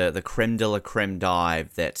like the creme de la creme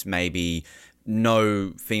dive that maybe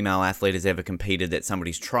no female athlete has ever competed that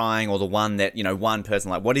somebody's trying, or the one that, you know, one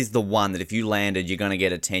person, like what is the one that if you landed, you're going to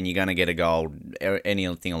get a 10, you're going to get a gold,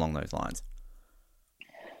 anything along those lines?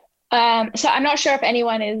 So I'm not sure if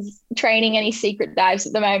anyone is training any secret dives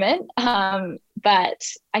at the moment, but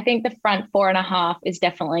I think the front 4.5 is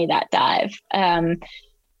definitely that dive.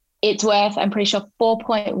 It's worth, I'm pretty sure,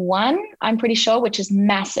 4.1, I'm pretty sure, which is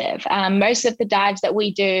massive. Most of the dives that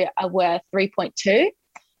we do are worth 3.2.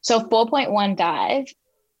 So 4.1 dive,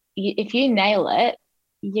 if you nail it,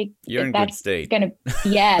 you're in good stead.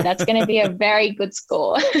 That's going to be a very good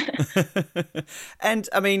score. And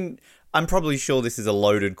I mean, I'm probably sure this is a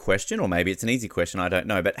loaded question, or maybe it's an easy question, I don't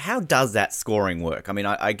know. But how does that scoring work? I mean,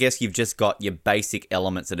 I guess you've just got your basic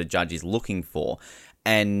elements that a judge is looking for.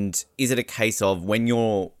 And is it a case of when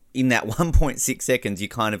you're in that 1.6 seconds, you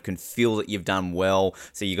kind of can feel that you've done well,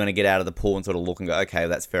 so you're going to get out of the pool and sort of look and go, okay,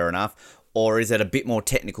 that's fair enough? Or is it a bit more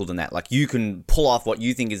technical than that? Like you can pull off what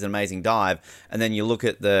you think is an amazing dive, and then you look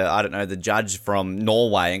at the judge from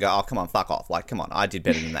Norway and go, oh, come on, fuck off. Like, come on, I did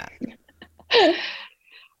better than that.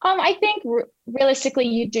 I think realistically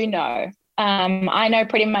you do know. I know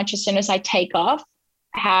pretty much as soon as I take off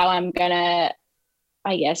how I'm going to,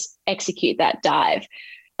 I guess, execute that dive.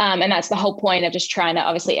 And that's the whole point of just trying to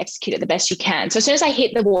obviously execute it the best you can. So as soon as I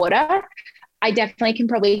hit the water, I definitely can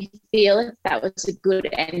probably feel if that was a good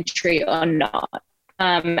entry or not.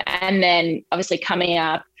 And then obviously coming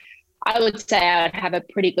up, I would say I would have a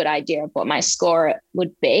pretty good idea of what my score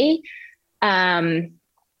would be.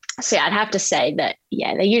 So yeah, I'd have to say that,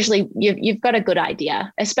 yeah, they usually, you've got a good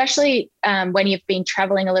idea, especially when you've been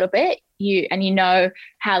traveling a little bit, you know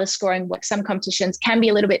how the scoring works. Some competitions can be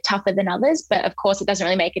a little bit tougher than others, but of course it doesn't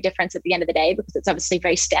really make a difference at the end of the day because it's obviously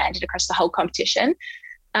very standard across the whole competition.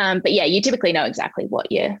 But yeah, you typically know exactly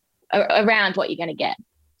around what you're going to get.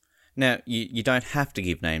 Now, you don't have to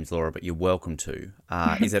give names, Laura, but you're welcome to.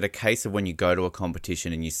 Is it a case of when you go to a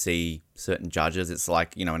competition and you see certain judges, it's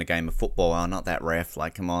like, you know, in a game of football, oh, not that ref,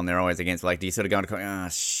 like, come on, they're always against, like, do you sort of go into, oh,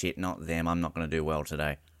 shit, not them, I'm not going to do well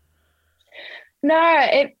today? No,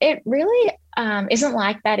 it really isn't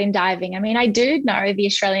like that in diving. I mean, I do know the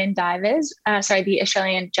Australian the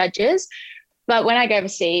Australian judges, but when I go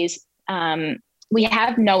overseas, we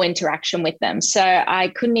have no interaction with them. So I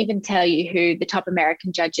couldn't even tell you who the top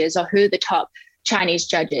American judge is or who the top Chinese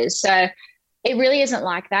judge is. So it really isn't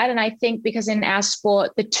like that. And I think because in our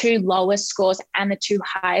sport, the 2 lowest scores and the 2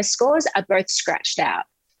 highest scores are both scratched out.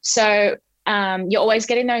 So you're always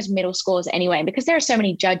getting those middle scores anyway, because there are so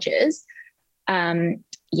many judges.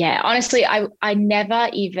 Honestly, I never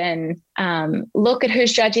even look at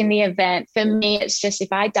who's judging the event. For me, it's just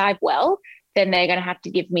if I dive well, then they're going to have to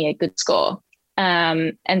give me a good score.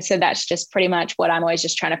 And so that's just pretty much what I'm always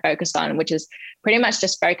just trying to focus on, which is pretty much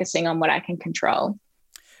just focusing on what I can control.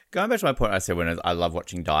 Going back to my point I said when I love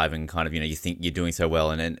watching diving, kind of, you know, you think you're doing so well.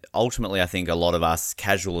 And then ultimately, I think a lot of us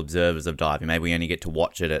casual observers of diving, maybe we only get to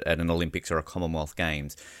watch it at an Olympics or a Commonwealth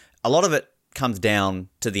Games. A lot of it comes down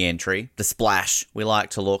to the entry, the splash. We like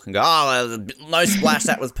to look and go, oh, no splash,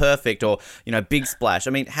 that was perfect, or, you know, big splash. I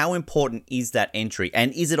mean, how important is that entry?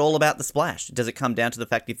 And is it all about the splash? Does it come down to the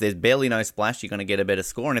fact if there's barely no splash, you're going to get a better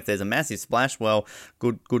score, and if there's a massive splash, well,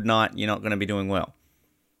 good night, you're not going to be doing well?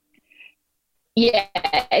 Yeah,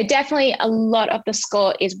 definitely a lot of the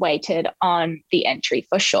score is weighted on the entry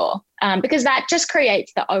for sure, because that just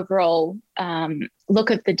creates the overall look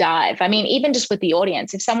of the dive. I mean, even just with the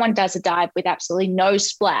audience, if someone does a dive with absolutely no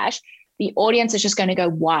splash, the audience is just going to go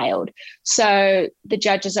wild. So the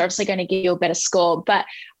judges are obviously going to give you a better score. But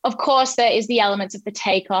of course, there is the elements of the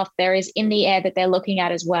takeoff. There is in the air that they're looking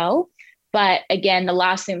at as well. But again, the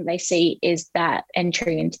last thing that they see is that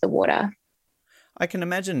entry into the water. I can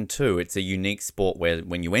imagine too, it's a unique sport where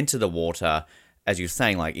when you enter the water, as you're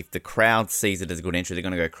saying, like if the crowd sees it as a good entry, they're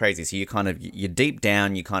going to go crazy. So you're deep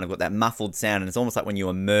down, you kind of got that muffled sound, and it's almost like when you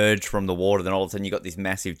emerge from the water, then all of a sudden you got this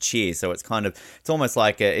massive cheer. So it's almost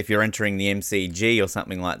like if you're entering the MCG or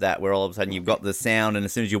something like that, where all of a sudden you've got the sound, and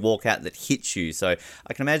as soon as you walk out, that hits you. So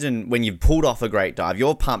I can imagine when you've pulled off a great dive,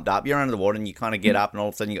 you're pumped up, you're under the water, and you kind of get up, and all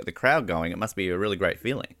of a sudden you got the crowd going. It must be a really great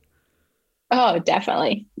feeling. Oh,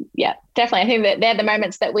 definitely. Yeah, definitely. I think that they're the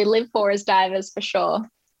moments that we live for as divers, for sure.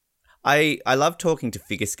 I love talking to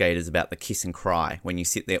figure skaters about the kiss and cry when you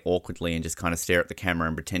sit there awkwardly and just kind of stare at the camera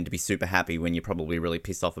and pretend to be super happy when you're probably really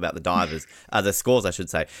pissed off about the divers, the scores, I should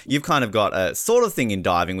say. You've kind of got a sort of thing in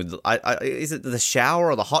diving with, is it the shower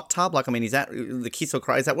or the hot tub? Like, I mean, is that the kiss or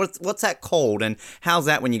cry? Is that what's that called? And how's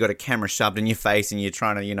that when you got a camera shoved in your face and you're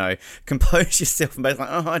trying to, compose yourself and basically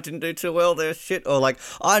like, oh, I didn't do too well there, shit, or like,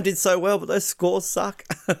 I did so well, but those scores suck.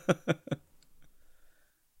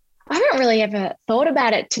 I haven't really ever thought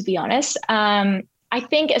about it, to be honest. I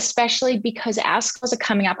think especially because our scores are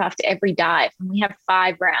coming up after every dive and we have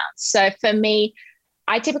 5 rounds. So for me,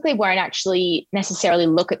 I typically won't actually necessarily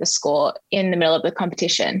look at the score in the middle of the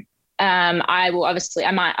competition. I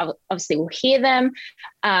might obviously will hear them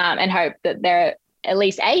and hope that they're at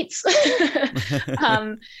least 8s.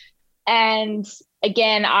 And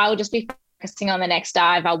again, I'll just be focusing on the next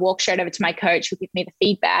dive. I'll walk straight over to my coach who'll give me the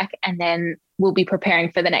feedback, and then we'll be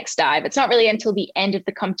preparing for the next dive. It's not really until the end of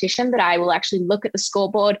the competition that I will actually look at the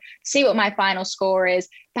scoreboard, see what my final score is,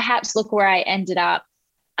 perhaps look where I ended up.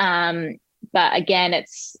 But again,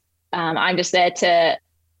 I'm just there to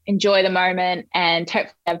enjoy the moment and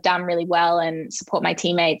hopefully I've done really well and support my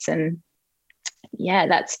teammates. And yeah,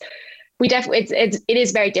 it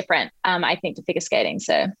is very different, I think, to figure skating,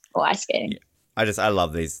 or ice skating. Yeah. I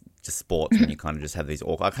love these just sports when you kind of just have these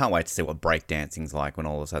awkward. I can't wait to see what breakdancing's like when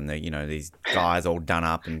all of a sudden these guys all done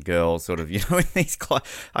up and girls sort of, in these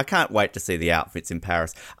I can't wait to see the outfits in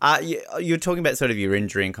Paris. You're talking about sort of your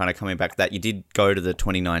injury and kind of coming back to that. You did go to the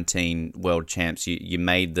 2019 World Champs. You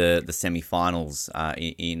made the semi-finals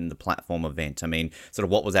in the platform event. I mean, sort of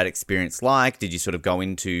what was that experience like? Did you sort of go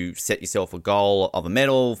in to set yourself a goal of a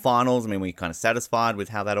medal, finals? I mean, were you kind of satisfied with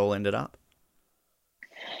how that all ended up?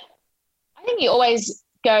 I think you always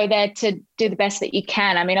go there to do the best that you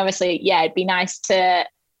can. I mean, obviously, yeah, it'd be nice to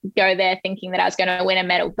go there thinking that I was going to win a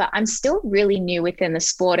medal, but I'm still really new within the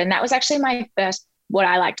sport. And that was actually my first, what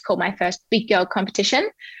I like to call my first big girl competition.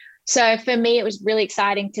 So for me, it was really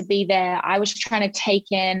exciting to be there. I was trying to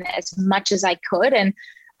take in as much as I could and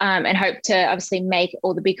hope to obviously make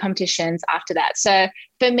all the big competitions after that. So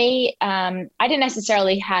for me, I didn't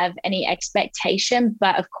necessarily have any expectation,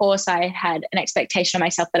 but of course I had an expectation of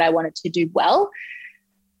myself that I wanted to do well.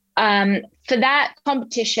 For that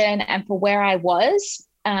competition and for where I was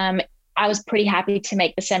pretty happy to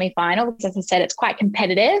make the semi-final because, as I said, it's quite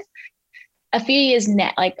competitive. A few years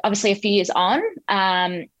on,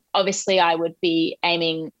 obviously I would be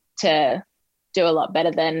aiming to do a lot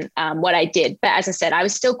better than what I did. But as I said, I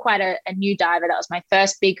was still quite a new diver. That was my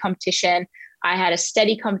first big competition. I had a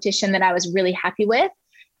steady competition that I was really happy with.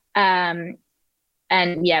 And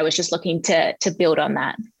yeah, I was just looking to build on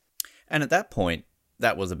that. And at that point,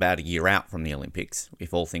 that was about a year out from the Olympics,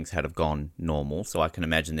 if all things had have gone normal. So I can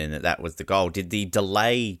imagine then that was the goal. Did the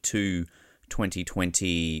delay to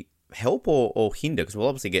 2020 help or hinder? Because we'll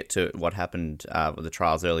obviously get to what happened with the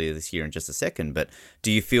trials earlier this year in just a second, but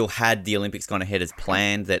do you feel had the Olympics gone ahead as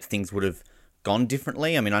planned that things would have gone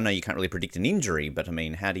differently? I mean, I know you can't really predict an injury, but I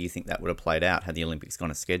mean, how do you think that would have played out had the Olympics gone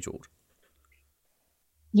as scheduled?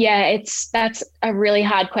 Yeah, that's a really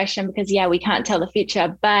hard question because, yeah, we can't tell the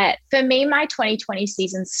future. But for me, my 2020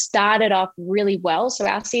 season started off really well. So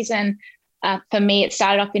our season, for me, it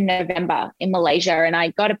started off in November in Malaysia and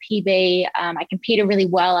I got a PB. I competed really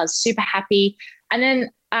well. I was super happy. And then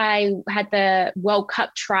I had the World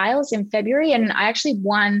Cup trials in February and I actually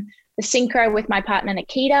won the synchro with my partner,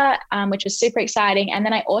 Nikita, which was super exciting. And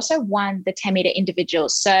then I also won the 10 meter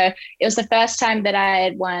individuals. So it was the first time that I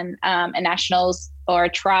had won a nationals or a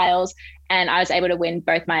trials and I was able to win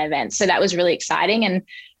both my events. So that was really exciting. And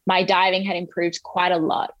my diving had improved quite a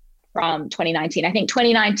lot from 2019. I think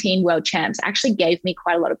 2019 World Champs actually gave me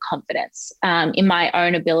quite a lot of confidence in my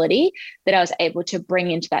own ability that I was able to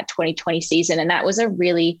bring into that 2020 season. And that was a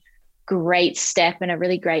really great step and a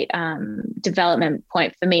really great development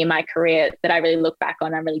point for me in my career that I really look back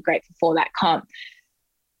on. I'm really grateful for that comp.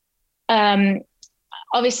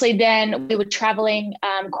 obviously then we were traveling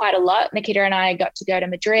quite a lot. Nikita and I got to go to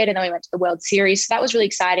Madrid, and then we went to the World Series. So that was really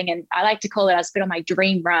exciting. And I like to call it, I was a bit on my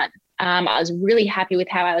dream run. I was really happy with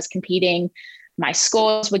how I was competing. My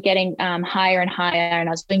scores were getting higher and higher, and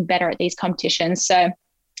I was doing better at these competitions. So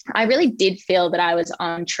I really did feel that I was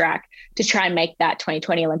on track to try and make that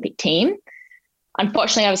 2020 Olympic team.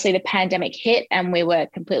 Unfortunately, obviously the pandemic hit and we were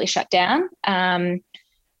completely shut down.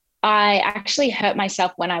 I actually hurt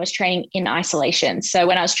myself when I was training in isolation. So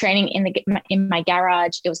when I was training in my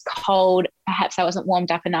garage, it was cold. Perhaps I wasn't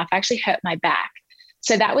warmed up enough. I actually hurt my back.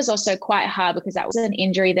 So that was also quite hard because that was an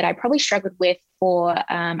injury that I probably struggled with for,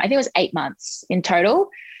 I think it was 8 months in total.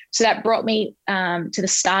 So that brought me to the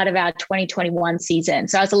start of our 2021 season.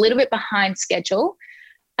 So I was a little bit behind schedule.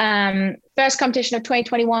 First competition of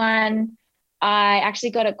 2021, I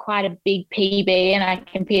actually got quite a big PB and I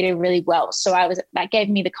competed really well. So that gave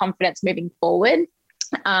me the confidence moving forward.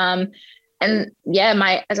 And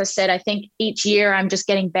yeah, as I said, I think each year I'm just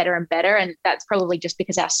getting better and better. And that's probably just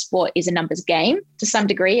because our sport is a numbers game to some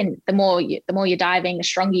degree. And the more you're diving, the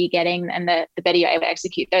stronger you're getting and the better you're able to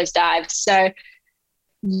execute those dives. So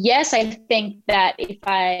yes, I think that if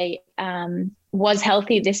I was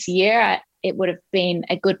healthy this year, it would have been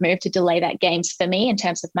a good move to delay that games for me in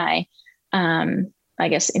terms of my, I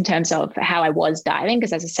guess, in terms of how I was diving,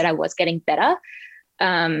 because as I said, I was getting better.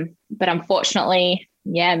 But unfortunately,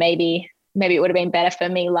 yeah, maybe it would have been better for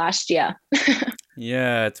me last year.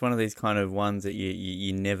 Yeah, it's one of these kind of ones that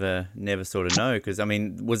you never sort of know. Because, I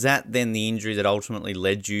mean, was that then the injury that ultimately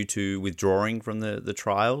led you to withdrawing from the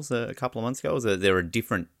trials a couple of months ago? Or was there a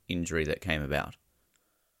different injury that came about?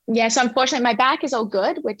 Yeah, so unfortunately, my back is all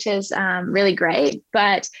good, which is really great.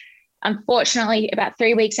 But unfortunately, about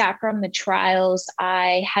 3 weeks out from the trials,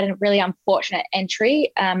 I had a really unfortunate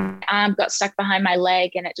entry. My arm got stuck behind my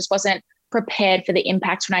leg and it just wasn't prepared for the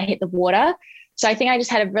impact when I hit the water. So I think I just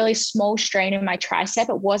had a really small strain in my tricep.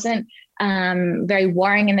 It wasn't very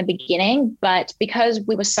worrying in the beginning, but because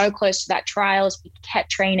we were so close to that trials, we kept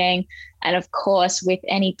training. And of course, with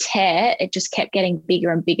any tear, it just kept getting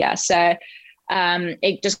bigger and bigger. So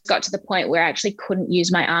it just got to the point where I actually couldn't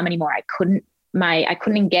use my arm anymore. I couldn't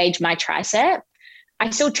engage my tricep. I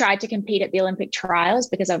still tried to compete at the Olympic trials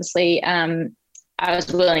because obviously I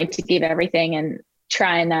was willing to give everything and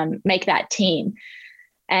try and make that team.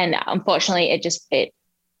 And unfortunately,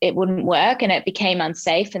 it wouldn't work and it became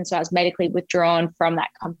unsafe. And so I was medically withdrawn from that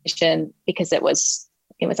competition because it was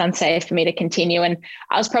unsafe for me to continue. And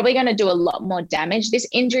I was probably going to do a lot more damage. This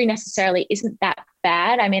injury necessarily isn't that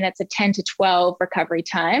bad. I mean, it's a 10 to 12 recovery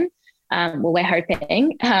time. Well, we're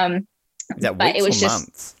hoping. Is that weeks or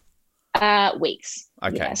months? Weeks.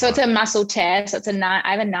 Okay. Yeah. So it's a muscle tear. So I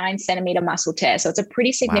have a 9 centimeter muscle tear. So it's a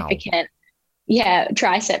pretty significant,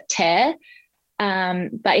 tricep tear.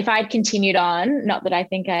 But if I'd continued on, not that I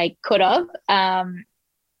think I could have, I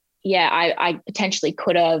potentially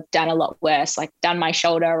could have done a lot worse, like done my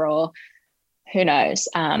shoulder or who knows.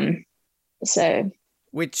 I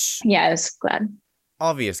was glad.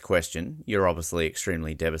 Obvious question. You're obviously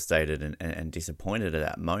extremely devastated and disappointed at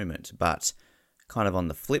that moment, but kind of on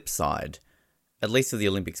the flip side, at least with the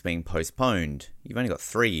Olympics being postponed, you've only got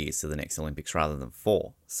 3 years to the next Olympics rather than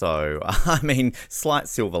 4. So, I mean, slight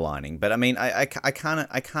silver lining. But I mean, I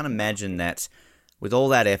can't imagine that with all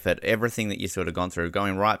that effort, everything that you've sort of gone through,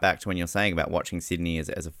 going right back to when you're saying about watching Sydney as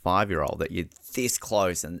a 5-year-old, that you're this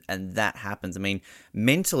close and that happens. I mean,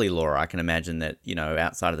 mentally, Laura, I can imagine that,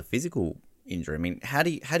 outside of the physical injury, I mean, how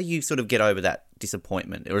do you sort of get over that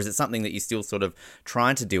disappointment, or is it something that you're still sort of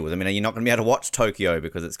trying to deal with? I mean, are you not going to be able to watch Tokyo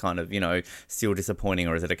because it's kind of still disappointing,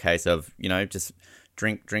 or is it a case of just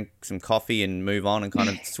drink some coffee and move on and kind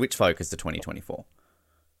of switch focus to 2024?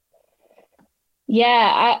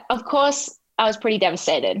 Of course I was pretty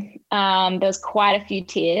devastated. There was quite a few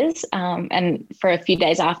tears, and for a few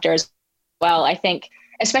days after as well. I think,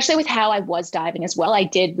 especially with how I was diving as well, I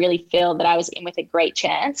did really feel that I was in with a great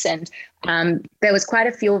chance. And there was quite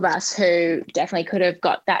a few of us who definitely could have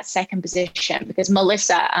got that second position, because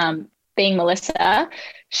Melissa, being Melissa,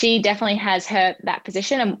 she definitely has that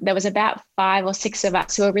position. And there was about 5 or 6 of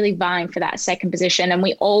us who were really vying for that second position, and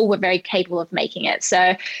we all were very capable of making it.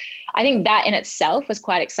 So I think that in itself was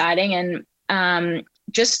quite exciting. And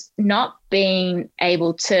just not being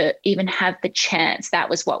able to even have the chance, that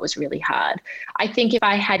was what was really hard. I think if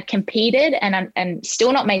I had competed and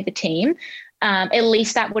still not made the team, at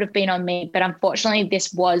least that would have been on me. But unfortunately,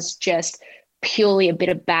 this was just purely a bit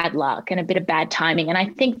of bad luck and a bit of bad timing. And I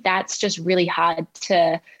think that's just really hard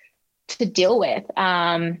to deal with,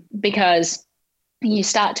 because you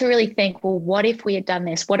start to really think, well, what if we had done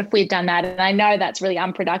this? What if we had done that? And I know that's really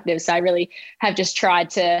unproductive. So I really have just tried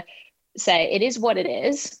to say it is what it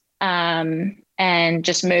is, and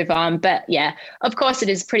just move on. But yeah, of course it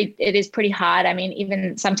is pretty hard. I mean,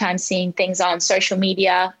 even sometimes seeing things on social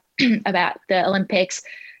media about the Olympics,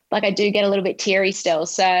 like I do get a little bit teary still.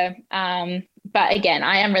 So, but again,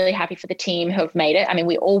 I am really happy for the team who have made it. I mean,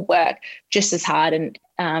 we all work just as hard, and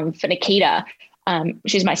for Nikita,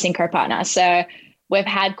 she's my synchro partner. So we've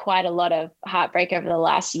had quite a lot of heartbreak over the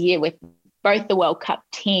last year with both the World Cup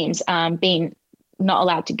teams being not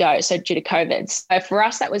allowed to go, so due to COVID. So for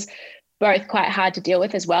us, that was both quite hard to deal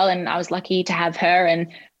with as well. And I was lucky to have her,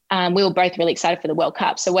 and we were both really excited for the World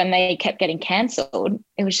Cup. So when they kept getting cancelled,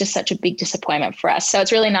 it was just such a big disappointment for us. So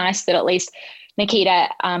it's really nice that at least Nikita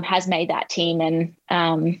has made that team. And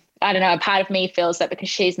I don't know, a part of me feels that because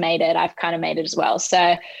she's made it, I've kind of made it as well.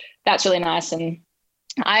 So that's really nice. And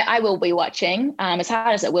I will be watching, as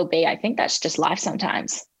hard as it will be. I think that's just life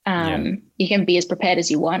sometimes. You can be as prepared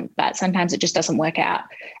as you want, but sometimes it just doesn't work out.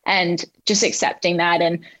 And just accepting that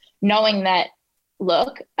and knowing that,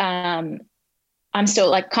 look, I'm still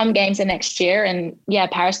like Com Games are next year, and yeah,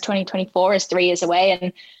 Paris 2024 is 3 years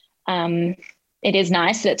away. And it is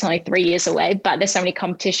nice that it's only 3 years away, but there's so many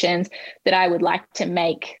competitions that I would like to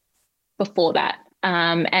make before that.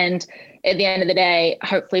 And at the end of the day,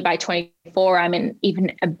 hopefully by 24, I'm in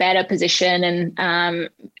even a better position. And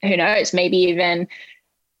who knows, maybe even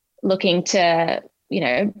looking to,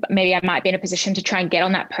 maybe I might be in a position to try and get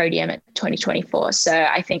on that podium at 2024. So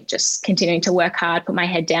I think just continuing to work hard, put my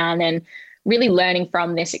head down, and really learning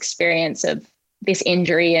from this experience of this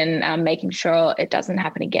injury, and making sure it doesn't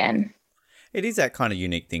happen again. It is that kind of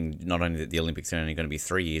unique thing, not only that the Olympics are only going to be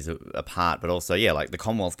 3 years apart, but also, like the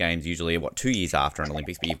Commonwealth Games usually are, 2 years after an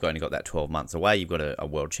Olympics, but you've only got that 12 months away. You've got a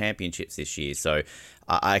World Championships this year. So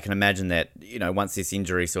I can imagine that, once this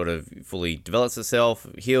injury sort of fully develops itself,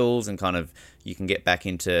 heals, and kind of you can get back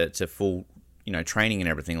into full, training and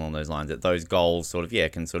everything along those lines, that those goals sort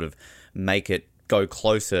of, can sort of make it go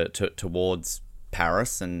closer towards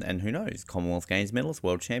Paris, and who knows, Commonwealth Games medals,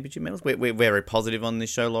 World Championship medals. We're very positive on this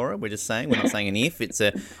show, Laura. We're just saying, we're not saying an if, it's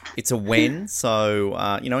a when. So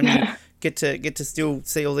and you get to still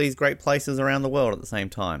see all these great places around the world at the same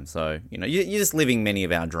time. So you're just living many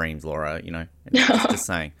of our dreams, Laura. Just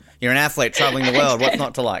saying, you're an athlete traveling the world. What's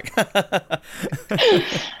not to like?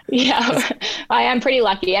 Yeah, I am pretty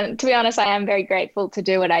lucky, and to be honest, I am very grateful to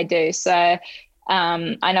do what I do. So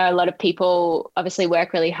I know a lot of people obviously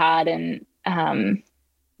work really hard, and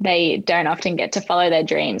they don't often get to follow their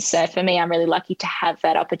dreams. So for me, I'm really lucky to have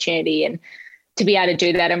that opportunity and to be able to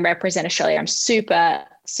do that and represent Australia. I'm super,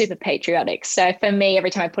 super patriotic. So for me, every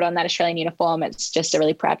time I put on that Australian uniform, it's just a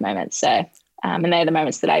really proud moment. So, and they're the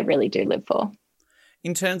moments that I really do live for.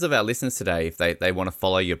 In terms of our listeners today, if they want to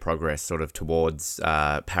follow your progress sort of towards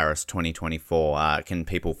Paris 2024, can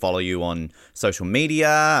people follow you on social media?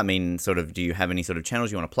 I mean, sort of, do you have any sort of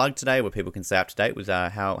channels you want to plug today where people can stay up to date with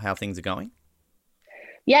how things are going?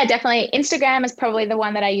 Yeah, definitely. Instagram is probably the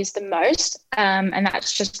one that I use the most, and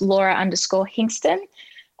that's just Laura_Hingston.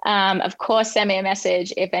 Of course, send me a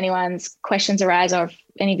message if anyone's questions arise, or if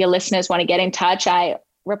any of your listeners want to get in touch. I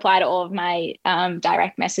reply to all of my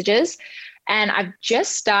direct messages. And I've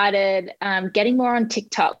just started getting more on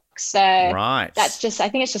TikTok. So that's just, I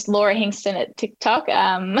think it's just Laura Hingston at TikTok.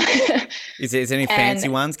 Is there any fancy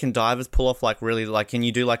ones? Can divers pull off can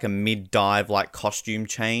you do like a mid-dive costume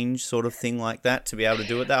change sort of thing like that to be able to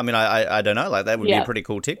do it? I mean, I don't know, that would be a pretty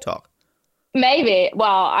cool TikTok. Maybe.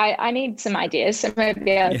 Well, I need some ideas, so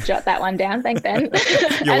maybe I'll jot that one down. Thanks, Ben.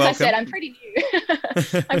 As welcome. I said, I'm pretty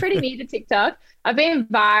new. I'm pretty new to TikTok. I've been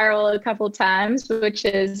viral a couple of times, which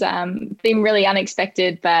has been really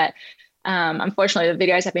unexpected, but unfortunately the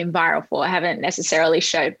videos I've been viral for haven't necessarily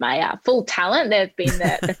showed my full talent. They've been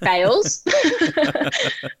the fails.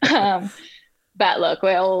 But look,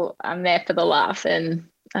 I'm there for the laugh, and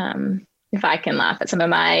if I can laugh at some of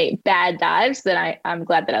my bad dives, then I'm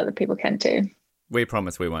glad that other people can too. We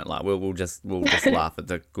promise we won't laugh. We'll just laugh at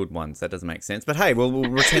the good ones. That doesn't make sense. But hey, we'll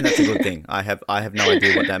pretend that's a good thing. I have no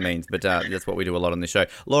idea what that means, but that's what we do a lot on this show.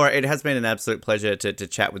 Laura, it has been an absolute pleasure to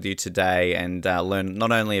chat with you today and learn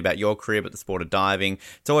not only about your career, but the sport of diving.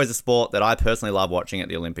 It's always a sport that I personally love watching at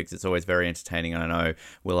the Olympics. It's always very entertaining, and I know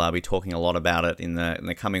we'll be talking a lot about it in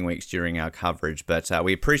the coming weeks during our coverage. But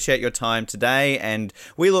we appreciate your time today, and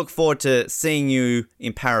we look forward to seeing you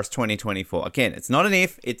in Paris 2024. Again, it's not an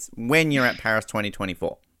if, it's when you're at Paris 2024.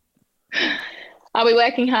 I'll be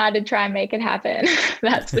working hard to try and make it happen.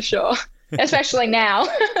 That's for sure. Especially now.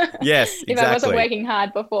 Yes, exactly. If I wasn't working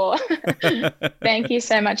hard before. Thank you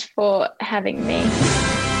so much for having me.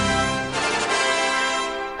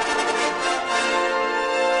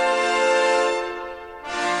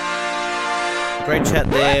 Great chat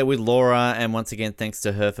there with Laura, and once again, thanks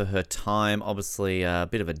to her for her time. Obviously, a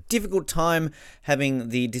bit of a difficult time having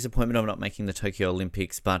the disappointment of not making the Tokyo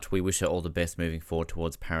Olympics, but we wish her all the best moving forward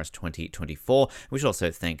towards Paris 2024. We should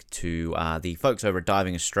also thank to the folks over at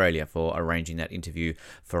Diving Australia for arranging that interview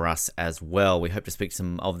for us as well. We hope to speak to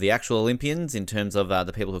some of the actual Olympians in terms of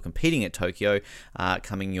the people who are competing at Tokyo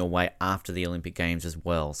coming your way after the Olympic Games as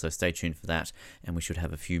well. So stay tuned for that, and we should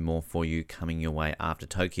have a few more for you coming your way after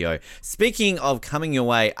Tokyo. Speaking of coming your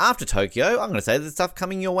way after Tokyo, I'm going to say the stuff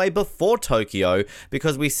coming your way before Tokyo,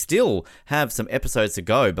 because we still have some episodes to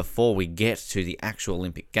go before we get to the actual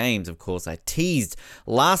Olympic Games. Of course, I teased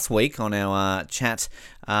last week on our chat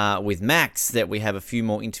with Max that we have a few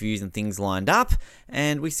more interviews and things lined up,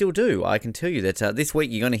 and we still do. I can tell you that this week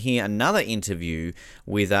you're going to hear another interview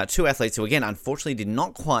with two athletes who, again, unfortunately did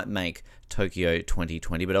not quite make Tokyo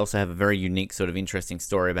 2020, but also have a very unique sort of interesting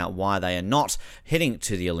story about why they are not heading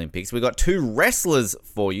to the Olympics. We've got two wrestlers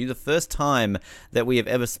for you. The first time that we have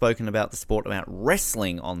ever spoken about the sport, about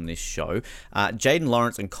wrestling on this show. Jaden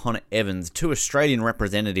Lawrence and Connor Evans, two Australian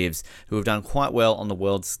representatives who have done quite well on the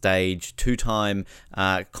world stage. Two-time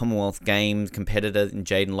Commonwealth Games competitor in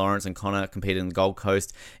Jaden Lawrence, and Connor competed in the Gold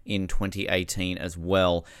Coast in 2018 as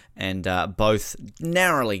well, and both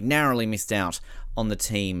narrowly missed out on the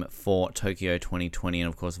team for Tokyo 2020, and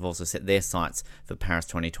of course have also set their sights for Paris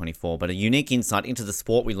 2024. But a unique insight into the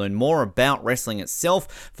sport. We learn more about wrestling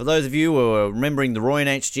itself. For those of you who are remembering the Roy and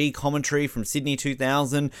HG commentary from Sydney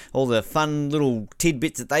 2000, all the fun little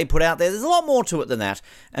tidbits that they put out there's a lot more to it than that.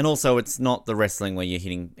 And also, it's not the wrestling where you're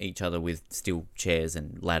hitting each other with steel chairs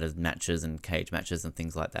and ladder matches and cage matches and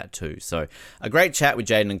things like that too. So a great chat with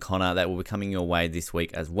Jaden and Connor that will be coming your way this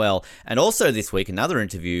week as well. And also this week, another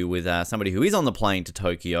interview with somebody who is on the plane to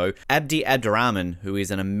Tokyo, Abdi Abdirahman, who is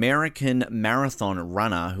an American marathon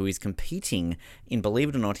runner who is competing in, believe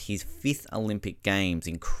it or not, his 5th Olympic Games.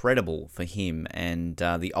 Incredible for him, and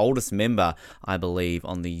the oldest member, I believe,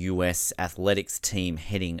 on the US athletics team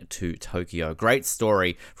heading to Tokyo. Great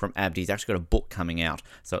story from Abdi. He's actually got a book coming out,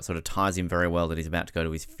 so it sort of ties in very well that he's about to go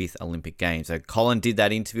to his 5th Olympic Games. So Colin did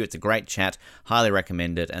that interview. It's a great chat. Highly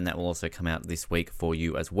recommend it, and that will also come out this week for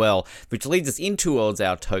you as well, which leads us in towards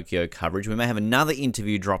our Tokyo coverage. We may have another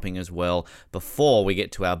interview dropping as well before we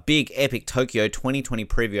get to our big epic Tokyo 2020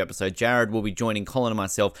 preview episode. Jared will be joining Colin and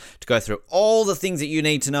myself to go through all the things that you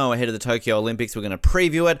need to know ahead of the Tokyo Olympics. We're going to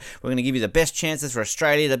preview it. We're going to give you the best chances for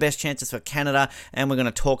Australia, the best chances for Canada, and we're going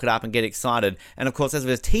to talk it up and get excited. And of course, as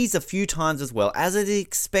we've teased a few times as well, as it is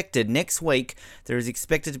expected, next week there is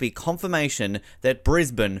expected to be confirmation that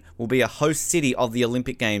Brisbane will be a host city of the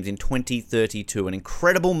Olympic Games in 2032. An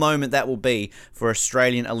incredible moment that will be for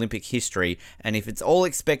Australian Olympic history. And if it's all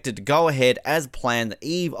expected to go ahead as planned the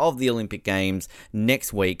eve of the Olympic Games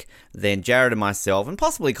next week, then Jared and myself, and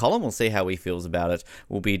possibly Colin, we'll see how he feels about it,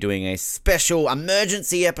 we'll be doing a special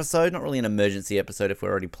emergency episode. Not really an emergency episode if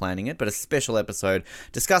we're already planning it, but a special episode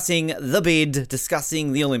discussing the bid,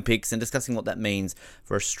 discussing the Olympics, and discussing what that means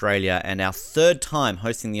for Australia and our 3rd time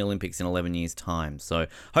hosting the Olympics in 11 years' time. So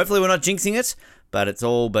hopefully we're not jinxing it, but it's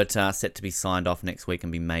all but set to be signed off next week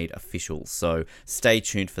and be made official. So stay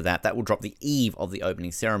tuned for that. That will drop the eve of the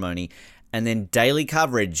opening ceremony. And then daily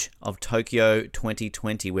coverage of Tokyo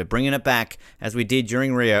 2020. We're bringing it back as we did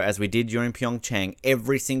during Rio, as we did during Pyeongchang.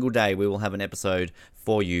 Every single day we will have an episode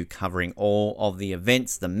for you covering all of the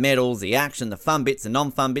events, the medals, the action, the fun bits, the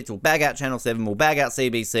non-fun bits. We'll bag out Channel 7, we'll bag out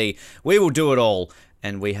CBC. We will do it all,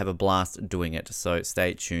 and we have a blast doing it. So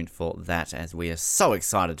stay tuned for that, as we are so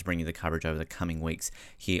excited to bring you the coverage over the coming weeks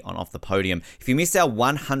here on Off the Podium. If you missed our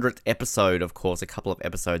 100th episode, of course, a couple of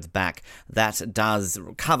episodes back, that does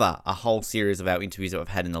cover a whole series of our interviews that we've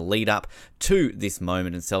had in the lead up to this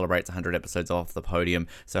moment and celebrates 100 episodes Off the Podium.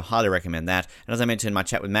 So highly recommend that. And as I mentioned in my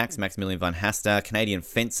chat with Maximilian van Haster, Canadian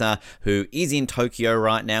fencer who is in Tokyo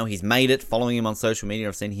right now. He's made it. Following him on social media,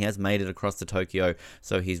 I've seen he has made it across to Tokyo.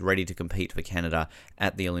 So he's ready to compete for Canada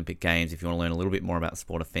at the Olympic Games. If you want to learn a little bit more about the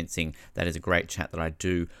sport of fencing, that is a great chat that I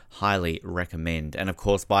do highly recommend. And of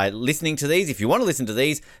course, by listening to these, if you want to listen to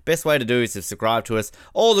these, best way to do is to subscribe to us.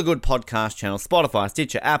 All the good podcast channels, Spotify,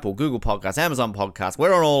 Stitcher, Apple, Google Podcasts, Amazon Podcasts,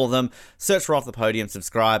 we're on all of them. Search for Off the Podium,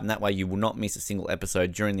 subscribe, and that way you will not miss a single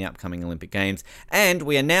episode during the upcoming Olympic Games. And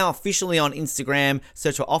we are now officially on Instagram.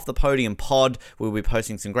 Search for Off the Podium Pod. We'll be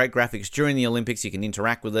posting some great graphics during the Olympics. You can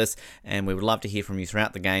interact with us, and we would love to hear from you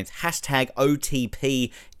throughout the games. #OTP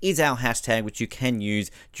OFP is our hashtag, which you can use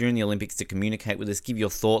during the Olympics to communicate with us, give your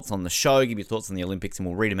thoughts on the show, give your thoughts on the Olympics, and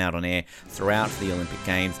we'll read them out on air throughout the Olympic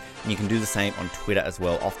Games. And you can do the same on Twitter as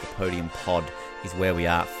well. Off the Podium Pod is where we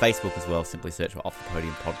are. Facebook as well. Simply search for Off the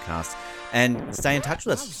Podium Podcast. And stay in touch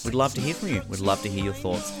with us. We'd love to hear from you. We'd love to hear your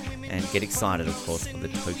thoughts and get excited, of course, for the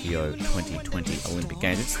Tokyo 2020 Olympic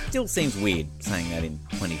Games. It still seems weird saying that in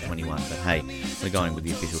 2021, but hey, we're going with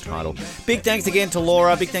the official title. Big thanks again to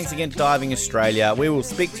Laura. Big thanks again to Diving Australia. We will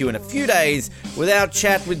speak to you in a few days with our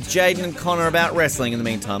chat with Jaden and Connor about wrestling. In the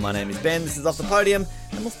meantime, my name is Ben. This is Off the Podium,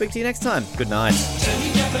 and we'll speak to you next time. Good night.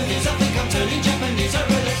 Turning Japanese, I think I'm turning Japanese. I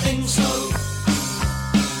really think so.